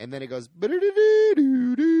 And then it goes.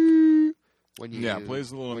 When you Yeah, it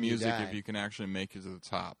plays a little when you music die. if you can actually make it to the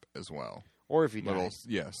top as well. Or if you die. Little,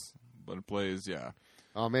 yes, but it plays. Yeah,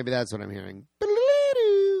 Oh, maybe that's what I'm hearing.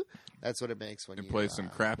 That's what it makes when it you plays some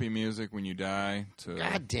crappy music when you die.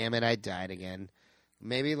 God damn it! I died again.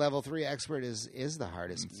 Maybe level 3 expert is the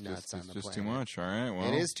hardest It's nuts just, on it's the just planet. too much. All right,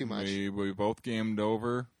 well, It is too much. We both game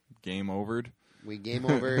overed. We game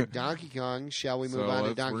over Donkey Kong. Shall we move on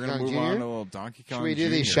to Donkey We're gonna Kong move Jr.? on to a little Donkey Kong. Should we do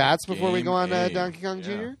these Jr. shots before we Game go on to A. Donkey Kong Yeah,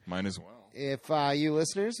 Jr.? Might as well. If you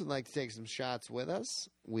listeners would like to take some shots with us,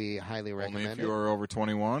 we highly recommend Only if it. you are over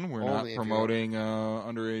 21. We're Only not if you're promoting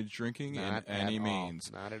underage drinking Not in any at all. means.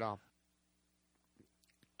 Not at all.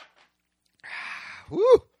 Woo!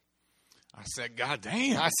 I said, God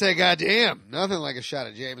damn. I say, goddamn, nothing like a shot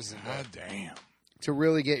of Jameson God damn. to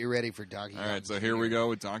really get you ready for Donkey Kong. All right, so here we go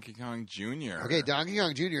with Donkey Kong Jr. Okay, Donkey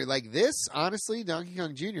Kong Jr. Like this, honestly, Donkey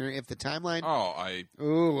Kong Jr. If the timeline,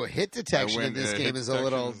 hit detection in this game is a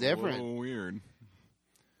little different. A little weird.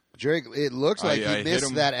 Drake, it looks like I he hit missed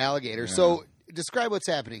him. that alligator. Yeah. So describe what's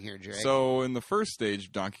happening here, Drake. So in the first stage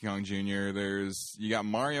of Donkey Kong Jr., you got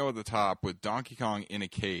Mario at the top with Donkey Kong in a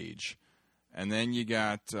cage, and then you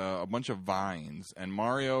got a bunch of vines. And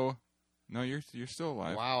Mario, no, you're still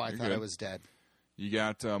alive. Wow, I You're thought good. I was dead. You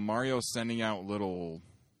got Mario sending out little,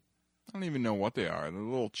 I don't even know what they are. The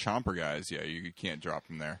little chomper guys. Yeah, you can't drop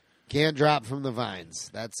them there. Can't drop from the vines.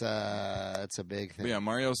 That's a big thing. But yeah,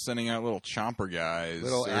 Mario's sending out little chomper guys.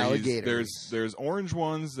 Little Or alligators. There's orange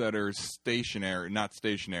ones that are stationary, not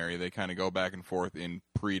stationary. They kind of go back and forth in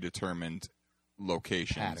predetermined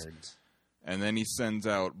locations. Patterns. And then he sends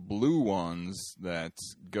out blue ones that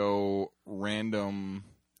go random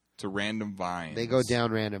vines. They go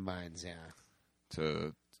down random vines, yeah.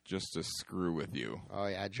 to screw with you. Oh,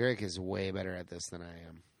 yeah. Drake is way better at this than I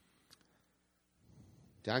am.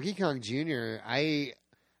 Donkey Kong Jr., I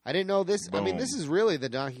didn't know this. I mean, Boom. this is really the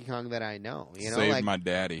Donkey Kong that I know. You know, Saved like my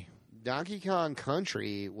daddy. Donkey Kong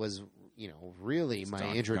Country was, really my Donkey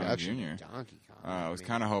Kong introduction Jr. to Donkey Kong. I was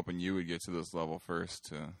kind of hoping you would get to this level first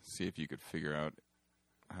to see if you could figure out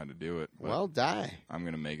how to do it. But Well, die. I'm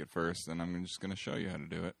going to make it first, and I'm just going to show you how to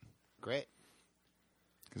do it. Great.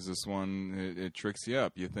 Because this one, it tricks you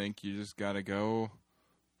up. You think you just got to go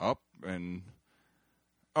up and...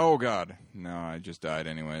 Oh, God. No, I just died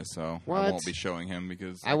anyway, so What? I won't be showing him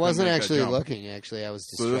because... I wasn't couldn't make that actually jump. looking. Actually, I was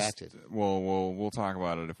So this- distracted. we'll talk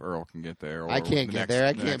about it if Earl can get there. Or I can't the get next- there.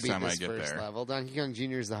 I the can't next beat time this I get first there. level. Donkey Kong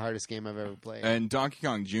Jr. is the hardest game I've ever played. And Donkey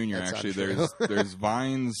Kong Jr. That's actually, untrue. there's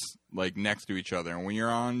vines like next to each other, and when you're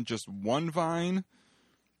on just one vine,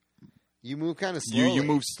 you move kind of slowly. you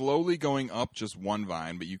move slowly going up just one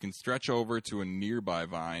vine, but you can stretch over to a nearby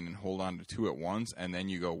vine and hold on to two at once, and then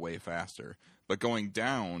you go way faster. But going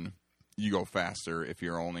down, you go faster if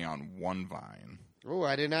you're only on one vine. Oh,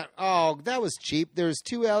 I did not. Oh, that was cheap. There's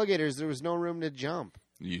two alligators. There was no room to jump.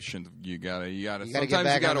 You shouldn't. You gotta. get Sometimes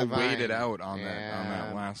back you on gotta the wait vine. it out on Yeah.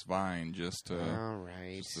 that last vine just to All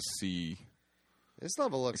right. see. This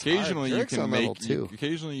level looks Occasionally hard. you Jerk's can on level 2.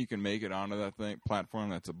 occasionally you can make it onto that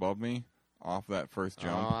platform that's above me off that first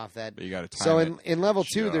jump. off that. But you got to time So it. in level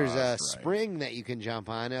 2, there's a just right. spring that you can jump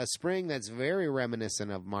on. A spring that's very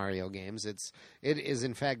reminiscent of Mario games. It is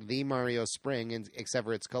in fact the Mario spring, except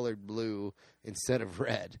for it's colored blue instead of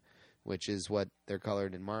red, which is what they're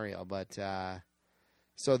colored in Mario. But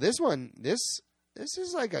so this one, this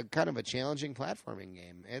is like a kind of a challenging platforming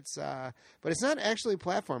game. It's but it's not actually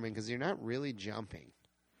platforming because you're not really jumping.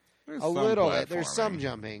 There's A some little bit. There's platforming. some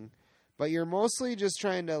jumping, but you're mostly just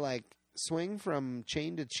trying to like swing from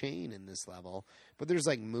chain to chain in this level, but there's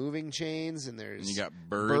like moving chains and there's And you got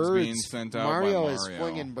birds being sent out by Mario. Is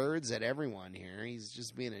flinging birds at everyone here. He's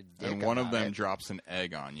just being a dick. And one of them it. drops an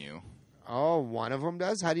egg on you. Oh, one of them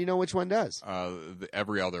does? How do you know which one does?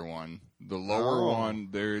 Every other one. The lower one,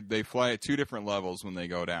 they fly at 2 different levels when they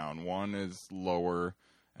go down. One is lower,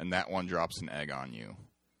 and that one drops an egg on you.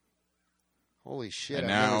 Holy shit, I've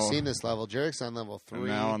never seen this level. Jarek's on level 3. And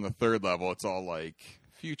now on the 3rd level, it's all like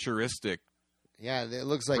futuristic. Yeah, it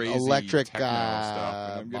looks like crazy electric techno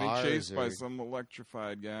stuff. And I'm getting bars chased by some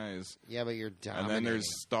electrified guys. Yeah, but you're dominating. And then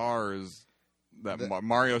there's stars that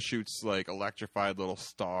Mario shoots like electrified little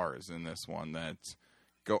stars in this one that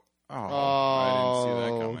go. I didn't see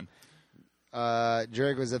that coming.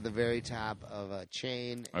 Jarek was at the very top of a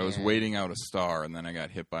chain. I was waiting out a star, and then I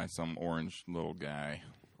got hit by some orange little guy.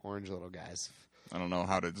 Orange little guys. I don't know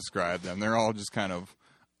how to describe them. They're all just kind of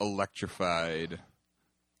electrified.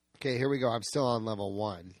 Okay, here we go. I'm still on level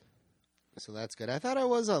 1. So that's good. I thought I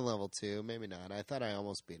was on level 2. Maybe not. I thought I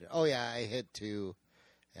almost beat it. Oh, yeah, I hit 2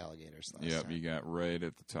 alligators last time. You got right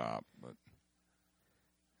at the top. But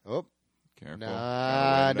oh. Careful.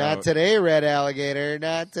 Nah, not today, red alligator.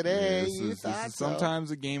 Not today. Yeah, this is sometimes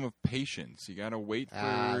a game of patience. You got to wait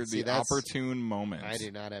for the opportune moment. I do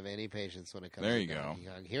not have any patience when it comes to Donkey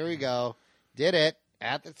Kong. Here we go. Did it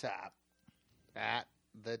at the top. At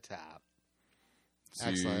the top. So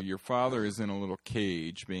excellent. Your father is in a little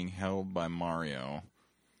cage being held by Mario.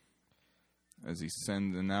 As he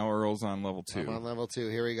sends, and now Earl's on level 2. I'm on level 2.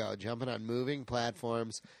 Here we go. Jumping on moving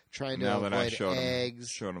platforms, trying to now avoid that I showed eggs.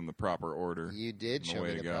 Showed him the proper order. You did show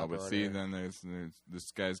me the proper order. But see, order. then there's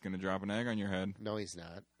this guy's going to drop an egg on your head. No, he's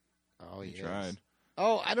not. Oh, he tried.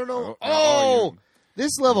 Oh, I don't know.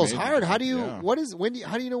 This level's hard. How do you? Yeah.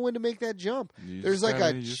 How do you know when to make that jump? There's like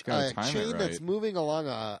a chain that's moving along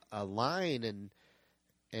a line,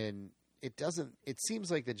 and it doesn't. It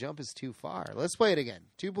seems like the jump is too far. Let's play it again.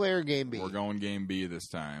 2-player game B. We're going game B this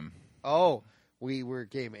time. Oh, we were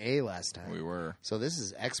game A last time. We were. So this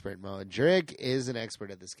is expert mode. Drake is an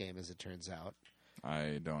expert at this game, as it turns out.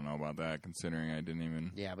 I don't know about that, considering I didn't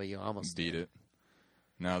even. Yeah, but you almost beat it.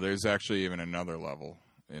 Now there's actually even another level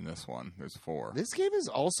in this one. There's 4. This game is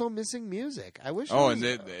also missing music. I wish. Oh, and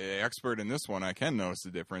the expert in this one, I can notice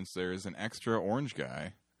the difference. There's an extra orange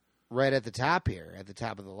guy right at the top here, at the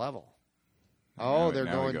top of the level. Oh, they're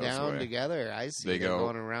going down together. I see. They're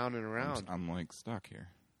going around and around. I'm like stuck here.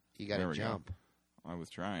 You got to jump. I was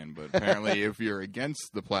trying, but apparently if you're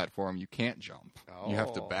against the platform, you can't jump. Oh. You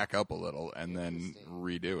have to back up a little and then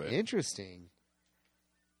redo it. Interesting.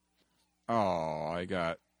 Oh, I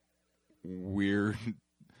got weird.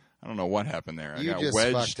 I don't know what happened there. I got just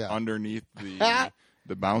wedged underneath the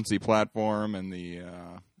bouncy platform and the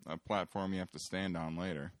platform you have to stand on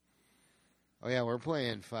later. Oh, yeah, we're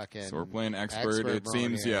playing fucking... So we're playing expert. It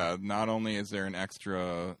seems, not only is there an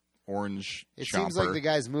extra orange It chopper, seems like the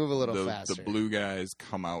guys move a little faster. The blue guys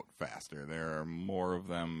come out faster. There are more of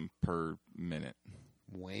them per minute.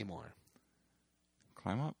 Way more.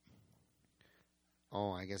 Climb up.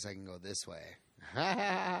 Oh, I guess I can go this way.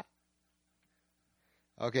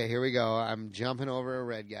 Okay, here we go. I'm jumping over a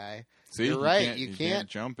red guy. See, you're right. You can't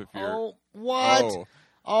jump if you're... Oh, what?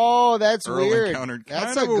 Oh, that's weird. Encountered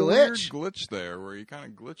that's kind a of glitch. Weird glitch there, where you kind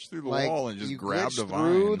of glitch through the wall and just grab the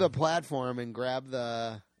vine. Through the platform and grab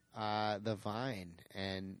the vine,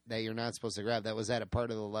 and that you're not supposed to grab. That was at a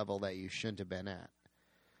part of the level that you shouldn't have been at.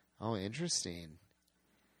 Oh, interesting.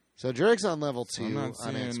 So Drake's on level 2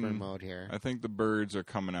 on expert mode here. I think the birds are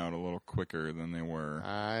coming out a little quicker than they were.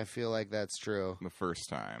 I feel like that's true. The first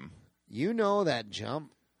time. You know that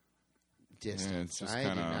jump distance. Yeah, it's just I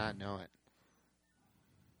kinda do not know it.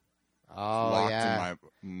 Locked in my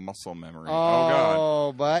muscle memory.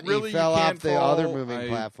 Oh, God. but really, he fell off the other moving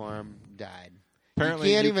platform, died. Apparently,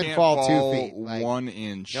 you can't even fall 2 feet. 1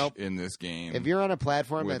 inch in this game. If you're on a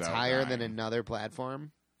platform that's higher than another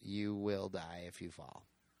platform, you will die if you fall.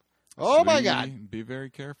 Oh, my God. Be very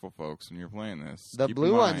careful, folks, when you're playing this. The Keep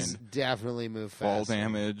blue ones definitely move fall faster.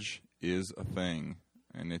 damage is a thing,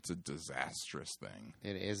 and it's a disastrous thing.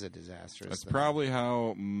 It is a disastrous That's thing. probably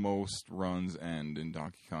how most runs end in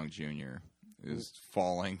Donkey Kong Jr., is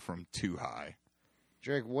falling from too high.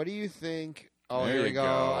 Drake, what do you think? Oh, there here we you go.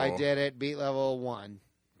 go. I did it. Beat level 1.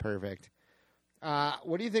 Perfect.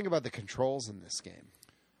 What do you think about the controls in this game?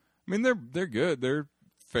 I mean, they're good. They're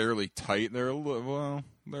fairly tight. They're a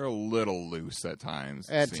little loose at times.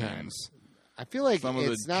 At times. I feel like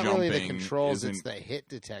it's not really the controls, it's the hit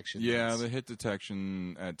detection. Yeah, the hit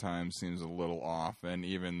detection at times seems a little off, and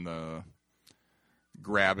even the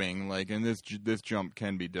grabbing, like, and this jump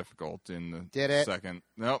can be difficult in the Did it? second.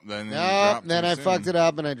 Nope. Then you Nope. drop Then too I soon. fucked it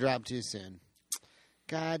up and I dropped too soon.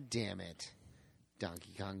 God damn it,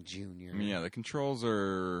 Donkey Kong Jr. I mean, yeah, the controls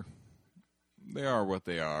are what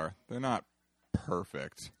they are. They're not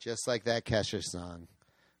perfect. Just like that Kesha song,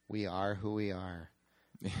 "We are who we are,"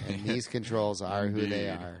 and these controls are who they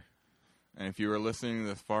Indeed. are. And if you were listening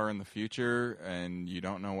this far in the future and you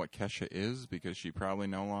don't know what Kesha is because she probably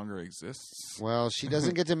no longer exists, Well, she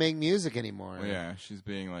doesn't get to make music anymore. well, yeah, she's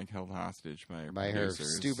being like held hostage by her By producers. her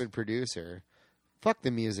stupid producer. Fuck the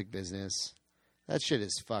music business. That shit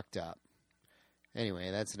is fucked up. Anyway,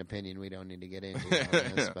 that's an opinion we don't need to get into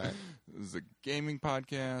on this, but This is a gaming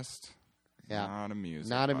podcast, yeah. not a music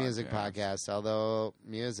Not a podcast. music podcast, although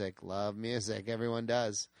love music. Everyone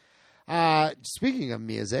does. Speaking of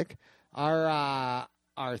music, our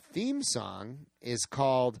theme song is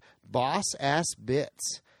called Boss Ass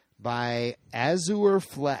Bits by Azure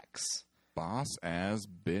Flex. Boss as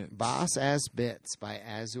bits. Boss Ass Bits by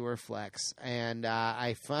Azure Flex. And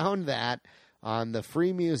I found that on the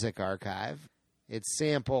Free Music Archive. It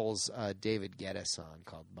samples a David Guetta song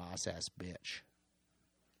called Boss Ass Bitch.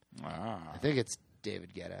 Ah, I think it's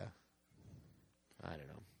David Guetta. I don't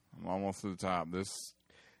know. I'm almost to the top. This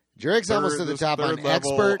Drake's almost to the this top third on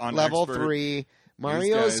level, expert on level expert, 3.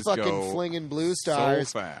 Mario's guys fucking go flinging blue stars.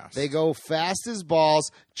 so fast. They go fast as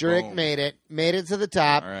balls. Drake Boom. made it to the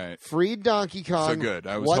top. All right. Freed Donkey Kong. So good.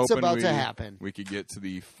 I was What's hoping about we, to happen? We could get to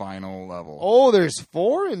the final level. Oh, there's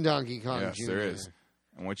 4 in Donkey Kong yes, Jr. there is.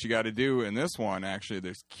 And what you got to do in this one, actually,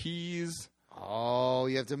 there's keys Oh,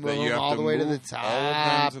 you have to move that you them have all to the way to move the all of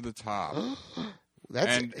them top. to the top.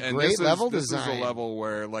 That's and a great level this design. is a level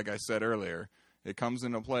where, like I said earlier, it comes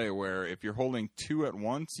into play where if you're holding 2 at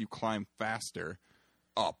once, you climb faster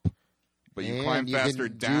up, but you And climb you can faster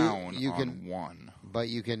do- down you on can- 1. But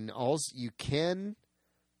you can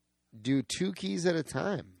do 2 keys at a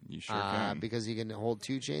time. You sure can. Because you can hold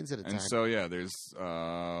 2 chains at a time. And so, yeah, there's, what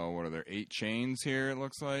are there, 8 chains here, it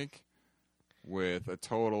looks like, with a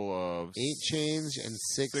total of 8 chains and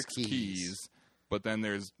 6 keys. But then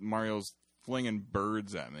there's Mario's flinging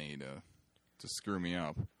birds at me to screw me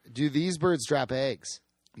up. Do these birds drop eggs?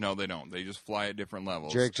 No, they don't. They just fly at different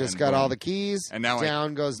levels. Drake just And got boom. all the keys. And now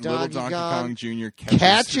down goes little Donkey Kong Kong. Jr. Catches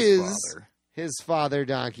catches his father,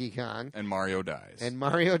 Donkey Kong. and Mario dies. And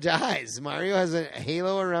Mario dies. Mario has a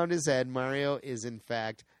halo around his head. Mario is, in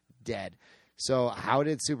fact, dead. So how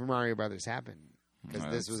did Super Mario Brothers happen? Because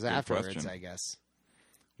this That's was a good afterwards, question. I guess.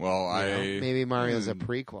 Well, You know, maybe Mario's a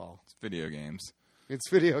prequel. It's video games. It's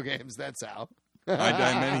video games. That's how. I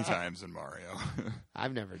die many times in Mario,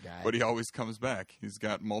 I've never died. but he always comes back. He's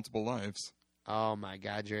got multiple lives. Oh, my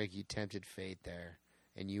God, Drake, you tempted fate there.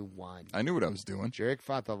 And you won. I knew what I was doing. Drake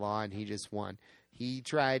fought the law, and he just won. He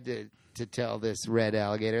tried to tell this red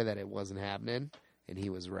alligator that it wasn't happening, and he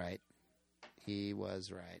was right. He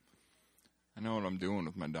was right. I know what I'm doing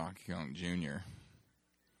with my Donkey Kong Jr.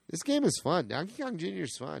 This game is fun. Donkey Kong Jr.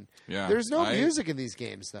 is fun. Yeah, There's no music in these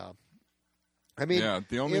games, though. I mean, Yeah,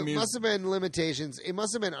 the only it music. must have been limitations. It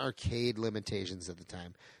must have been arcade limitations at the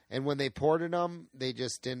time. And when they ported them, they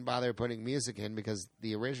just didn't bother putting music in because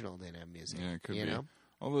the original didn't have music. Yeah, it could you be. know?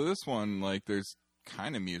 Although this one, like, there's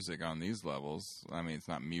kind of music on these levels. I mean, it's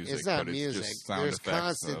not music, It's not but music. it's just sound There's effects.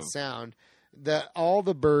 constant of, sound. All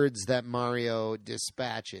the birds that Mario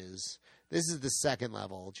dispatches. This is the second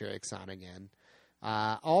level, Drake's on again.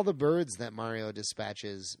 All the birds that Mario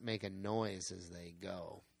dispatches make a noise as they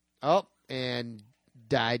go. Oh, and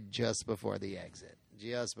died just before the exit.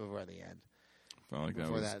 Just before the end. felt like that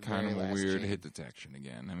before was that kind of very a last weird chain. hit detection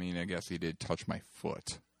again. I mean, I guess he did touch my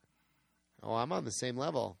foot. Oh, I'm on the same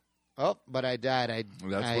level. Oh, but I died.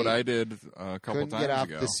 That's what I did a couple couldn't times get off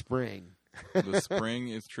ago. the spring. The spring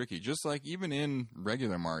is tricky. Just like even in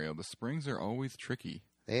regular Mario, the springs are always tricky.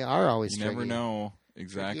 They are always You tricky. never know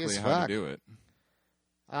exactly as how fuck. to do it.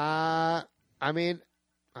 I mean,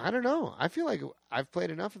 I don't know. I feel like I've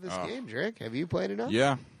played enough of this Oh. game, Drake. Have you played enough?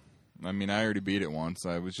 Yeah. I mean, I already beat it once.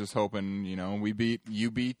 I was just hoping, you beat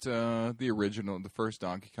the original, the first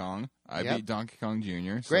Donkey Kong. I Yep. beat Donkey Kong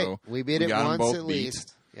Jr. Great. So We beat we it got 'em once both at beat.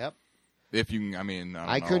 least. Yep. if you, I mean,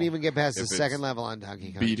 I, I don't couldn't know even get past the if second it's level on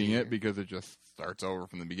Donkey Kong. beating Jr. it because it just starts over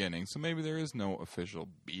from the beginning. So maybe there is no official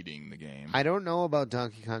beating the game. I don't know about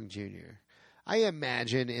Donkey Kong Jr. I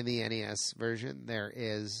imagine in the NES version there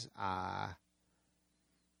is an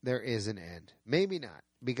end. Maybe not,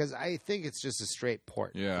 because I think it's just a straight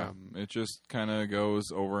port. Yeah, From, it just kind of goes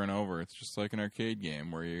over and over. It's just like an arcade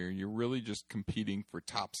game where you're really just competing for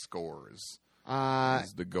top scores.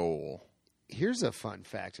 Is the goal. here's a fun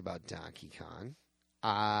fact about Donkey Kong.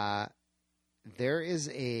 There is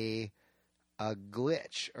a a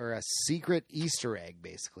glitch or a secret Easter egg,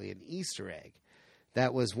 basically an Easter egg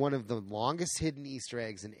that was one of the longest hidden Easter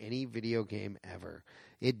eggs in any video game ever.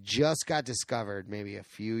 It just got discovered maybe a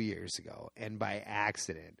few years ago, and by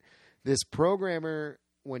accident. This programmer,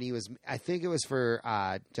 when he was, I think it was for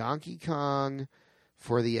Donkey Kong,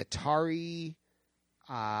 for the Atari,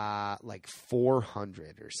 like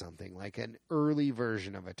 400 or something, like an early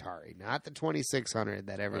version of Atari, not the 2600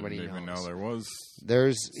 that everybody knows. I didn't even know there was.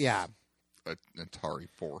 There's, yeah. Atari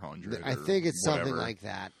 400. I think it's whatever. something like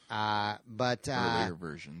that. But earlier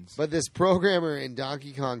versions. But this programmer in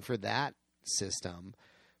Donkey Kong for that system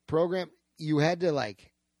you had to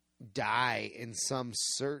like die in some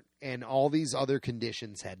cert, and all these other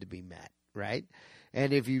conditions had to be met, right?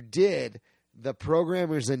 And if you did, the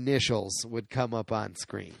programmer's initials would come up on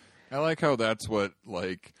screen. I like how that's what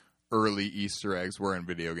like early Easter eggs were in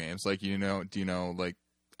video games. Like, do you know, like,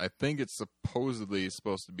 I think it's supposedly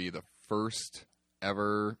supposed to be the first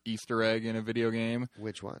ever Easter egg in a video game.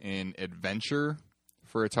 Which one? In Adventure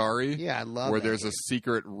for Atari. Yeah, I love where that there's game. a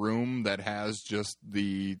secret room that has just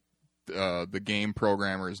the game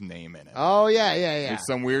programmer's name in it. Oh, yeah. It's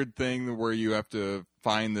some weird thing where you have to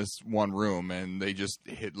find this one room, and they just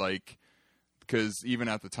hit like, because even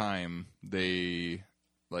at the time, they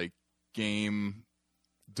like game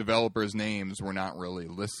developers' names were not really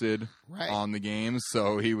listed on the games,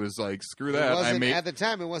 so he was like, "Screw that!" At the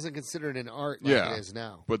time, it wasn't considered an art like it is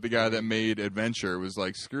now. But the guy that made Adventure was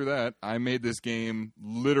like, "Screw that! I made this game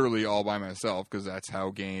literally all by myself because that's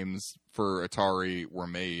how games for Atari were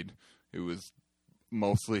made. It was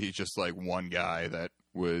mostly just like one guy that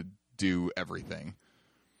would do everything."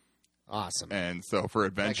 Awesome. And so for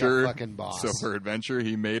Adventure, like a fucking boss.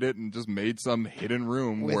 He made it and just made some hidden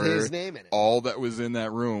room with where his name in it. All that was in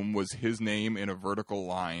that room was his name in a vertical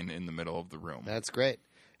line in the middle of the room. That's great.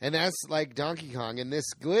 And that's like Donkey Kong. And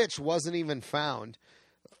this glitch wasn't even found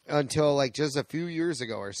until like just a few years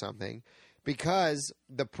ago or something, because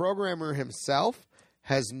the programmer himself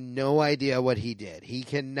has no idea what he did. He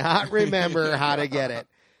cannot remember how to get it.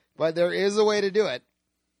 But there is a way to do it.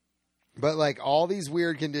 But like all these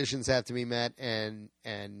weird conditions have to be met, and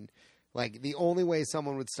like the only way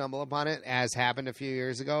someone would stumble upon it, as happened a few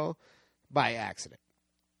years ago, by accident.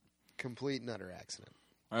 Complete and utter accident.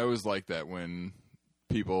 I always like that when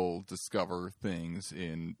people discover things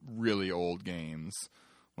in really old games.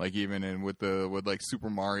 Like even with like Super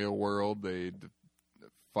Mario World, they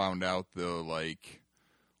found out the like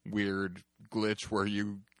weird glitch where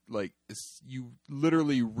you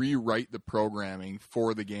literally rewrite the programming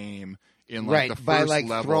for the game in like the first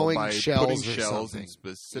level by putting shells in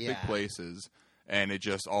specific places, and it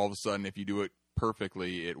just all of a sudden, if you do it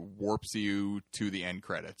perfectly, it warps you to the end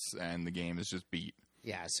credits, and the game is just beat.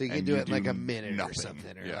 Yeah, so you can do it in like a minute nothing. Or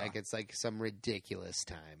something, or like it's like some ridiculous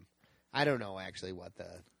time. I don't know actually what the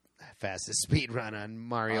fastest speed run on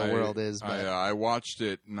Mario World is, but I watched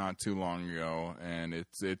it not too long ago, and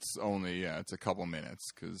it's only it's a couple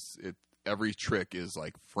minutes because every trick is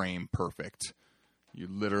like frame perfect. You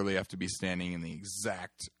literally have to be standing in the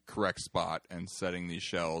exact correct spot and setting these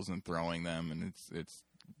shells and throwing them, and it's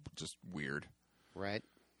just weird. Right?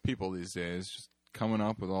 People these days just coming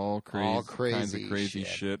up with all crazy kinds of crazy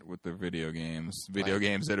shit with their video games. Video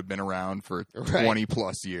games that have been around for 20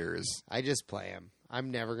 plus years. I just play them. I'm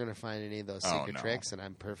never going to find any of those secret tricks, and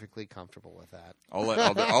I'm perfectly comfortable with that.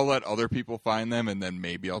 I'll let other people find them, and then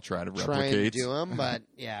maybe I'll try to replicate. Try and do them, but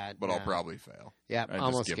yeah. But I'll probably fail. Yeah,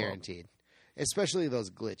 almost guaranteed. Especially those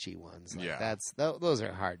glitchy ones. Like those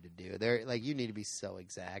are hard to do. They're like, you need to be so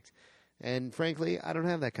exact. And frankly, I don't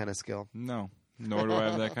have that kind of skill. No, nor do I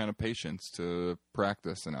have that kind of patience to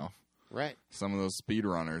practice enough. Right. Some of those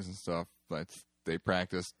speedrunners and stuff, they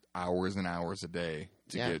practice hours and hours a day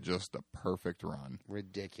to get just a perfect run.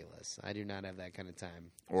 Ridiculous. I do not have that kind of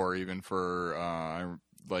time. Or even for,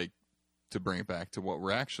 to bring it back to what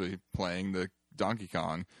we're actually playing, the Donkey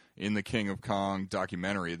Kong. In the King of Kong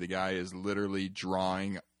documentary, the guy is literally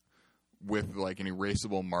drawing with like an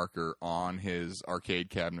erasable marker on his arcade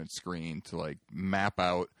cabinet screen to like map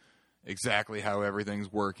out exactly how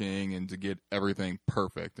everything's working and to get everything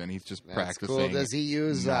perfect, and he's just practicing. Cool. Does he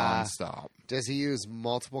use nonstop? Does he use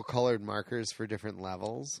multiple colored markers for different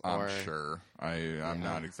levels? I'm sure. I'm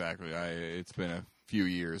not exactly. It's been a few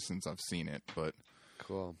years since I've seen it, but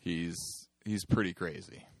cool. He's pretty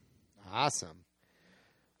crazy. Awesome.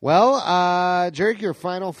 Well, Jerick, your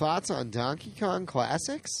final thoughts on Donkey Kong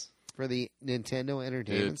Classics for the Nintendo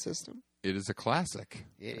Entertainment System? It is a classic.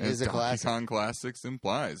 It is a classic. Donkey Kong Classics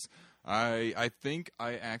implies. I think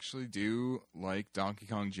I actually do like Donkey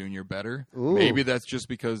Kong Jr. better. Ooh. Maybe that's just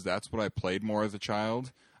because that's what I played more as a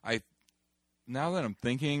child. now that I'm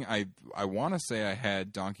thinking, I want to say I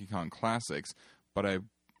had Donkey Kong Classics, but I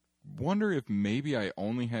wonder if maybe I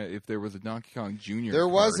only had, if there was a Donkey Kong Jr. There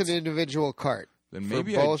was cart, an individual cart. then for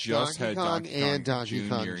maybe I both just Donkey had Kong Donkey Kong and Donkey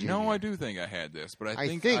Kong Jr. Jr. No, I do think I had this, but I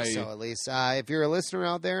think so, at least. If you're a listener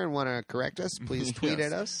out there and want to correct us, please tweet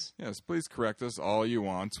Yes. at us. Yes, please correct us all you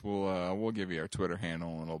want. We'll give you our Twitter handle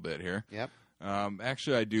in a little bit here. Yep.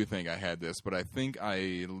 Actually, I do think I had this, but I think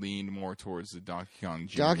I leaned more towards the Donkey Kong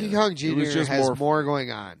Jr. Donkey Kong Jr. It was just has more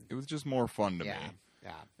going on. It was just more fun to Yeah. me.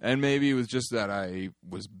 Yeah. And maybe it was just that I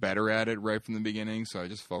was better at it right from the beginning, so I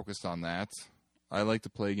just focused on that. I like to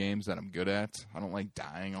play games that I'm good at. I don't like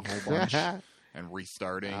dying a whole bunch and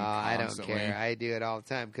restarting I don't constantly. care. I do it all the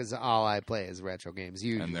time because all I play is retro games.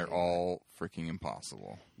 Usually. And they're all freaking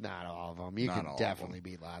impossible. Not all of them. You Not can all of definitely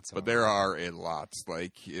them. beat lots of But them. there are a lot.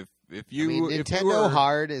 Like if you, I mean, if you Nintendo were,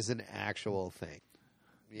 Hard is an actual thing.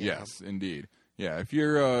 You know? yes, indeed, yeah. If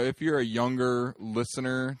you're a younger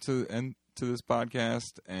listener to this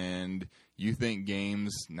podcast and you think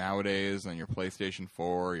games nowadays on your PlayStation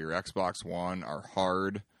 4 or your Xbox One are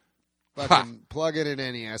hard, Fucking plug in an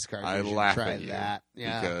NES cartridge I and laugh try at you that.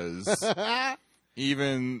 Yeah. because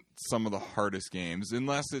even some of the hardest games,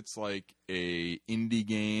 unless it's like a indie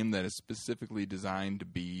game that is specifically designed to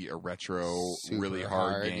be a retro, Super really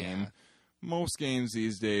hard hard, game, yeah. most games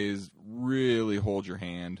these days really hold your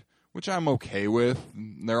hand, which I'm okay with.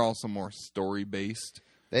 They're also more story based.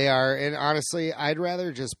 They are, and honestly, I'd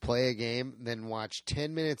rather just play a game than watch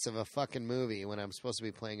 10 minutes of a fucking movie when I'm supposed to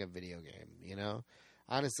be playing a video game, you know?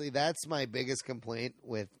 Honestly, that's my biggest complaint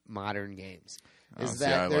with modern games. Is See, I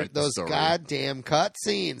that like the those story. goddamn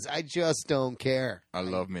cutscenes. I just don't care. I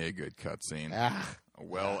love me a good cutscene. Ah, A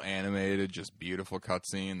well animated, just beautiful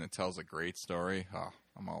cutscene that tells a great story. Oh,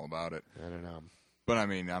 I'm all about it. I don't know. But I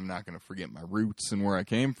mean, I'm not going to forget my roots and where I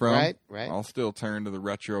came from. Right. I'll still turn to the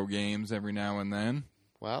retro games every now and then.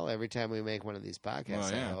 Well, every time we make one of these podcasts,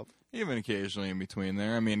 Well, yeah. I hope. Even occasionally in between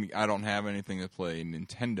there. I mean, I don't have anything to play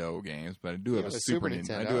Nintendo games, but I do have a Super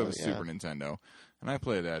Nintendo. I do have a yeah. Super Nintendo, and I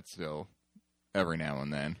play that still every now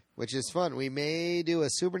and then. Which is fun. We may do a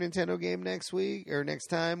Super Nintendo game next week, or next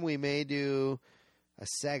time. We may do a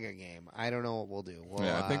Sega game. I don't know what we'll do.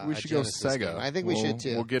 I think we a should go Genesis Sega. game. I think we should,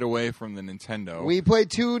 too. We'll get away from the Nintendo. We played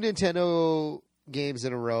 2 Nintendo games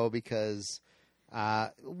in a row because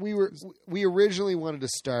we originally wanted to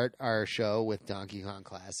start our show with Donkey Kong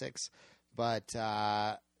Classics, but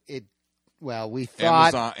we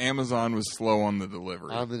thought Amazon was slow on the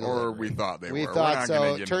delivery. Or we thought they we were. thought We're not so. gonna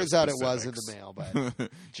get into Turns out it was in specifics. the mail, but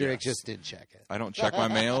Jurek Yes. just didn't check it. I don't check my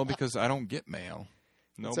mail because I don't get mail.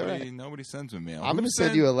 all Nobody right. nobody sends me mail. I'm going to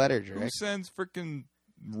send you a letter, Who Jurek. sends freaking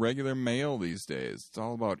regular mail these days? It's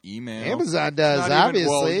all about email. Amazon does, Not even-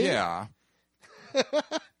 obviously. well, yeah,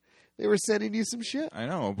 They were sending you some shit. I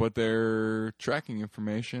know, but their tracking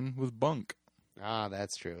information was bunk. Ah,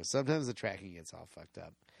 that's true. Sometimes the tracking gets all fucked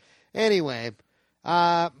up. Anyway,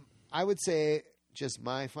 I would say just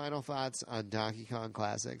my final thoughts on Donkey Kong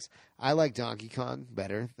Classics. I like Donkey Kong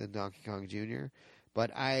better than Donkey Kong Jr., but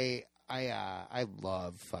I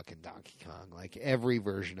love fucking Donkey Kong. Like every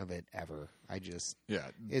version of it ever. Yeah,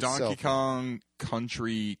 It's Donkey so fun. Kong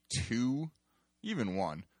Country 2, even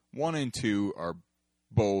 1. 1 and 2 are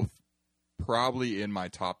both probably in my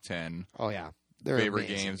top 10 Oh yeah, they're favorite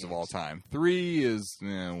amazing games of all time. 3 is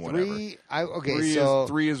whatever.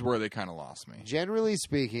 Three is where they kind of lost me. generally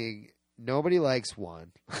speaking, nobody likes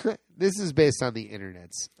 1. This is based on the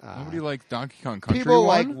internet's. Nobody likes Donkey Kong Country People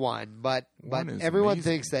 1? like 1, but One is everyone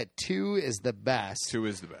amazing. thinks that 2 is the best. 2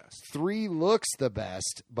 is the best. 3 looks the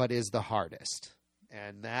best, but is the hardest.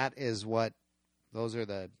 And that is what those are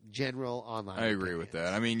the general online. I agree with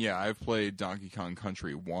opinions. that. I mean, yeah, I've played Donkey Kong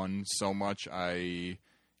Country 1 so much I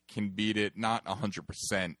can beat it, not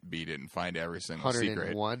 100% beat it and find every single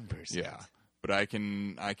secret. 101%. Yeah. But I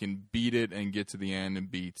can beat it and get to the end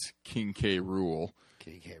and beat King K. Rool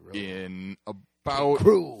King K. Rool. in about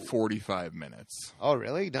Rool. 45 minutes. Oh,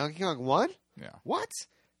 really? Donkey Kong 1? Yeah. What?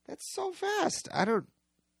 That's so fast. I don't.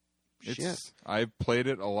 Shit. I've played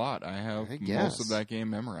it a lot. I have I most guess. of that game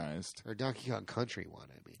memorized. Or Donkey Kong Country 1,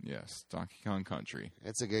 I mean. Yes, Donkey Kong Country.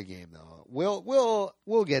 It's a good game, though. We'll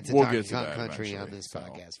get to We'll Donkey get to Kong that Country on eventually, this so.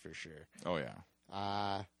 podcast for sure. Oh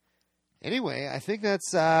yeah. Anyway, I think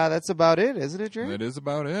that's about it, isn't it, Jurek? That is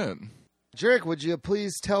about it. Jurek, would you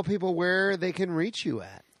please tell people where they can reach you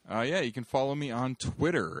at? Yeah, you can follow me on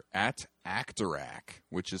Twitter at Actorac,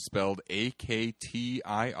 which is spelled Aktirak.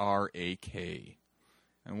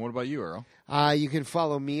 And what about you, Earl? You can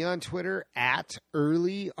follow me on Twitter at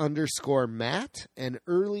early_Matt, and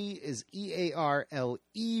early is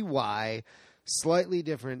EARLEY. slightly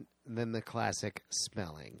different than the classic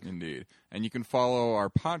spelling. Indeed. And you can follow our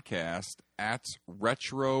podcast at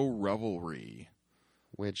Retro Revelry.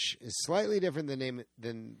 Which is slightly different than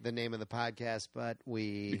the name of the podcast, but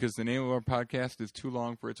because the name of our podcast is too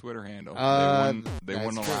long for a Twitter handle. They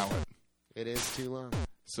wouldn't allow it. It is too long.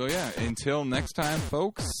 So yeah, until next time,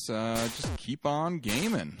 folks, just keep on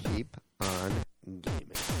gaming. Keep on gaming.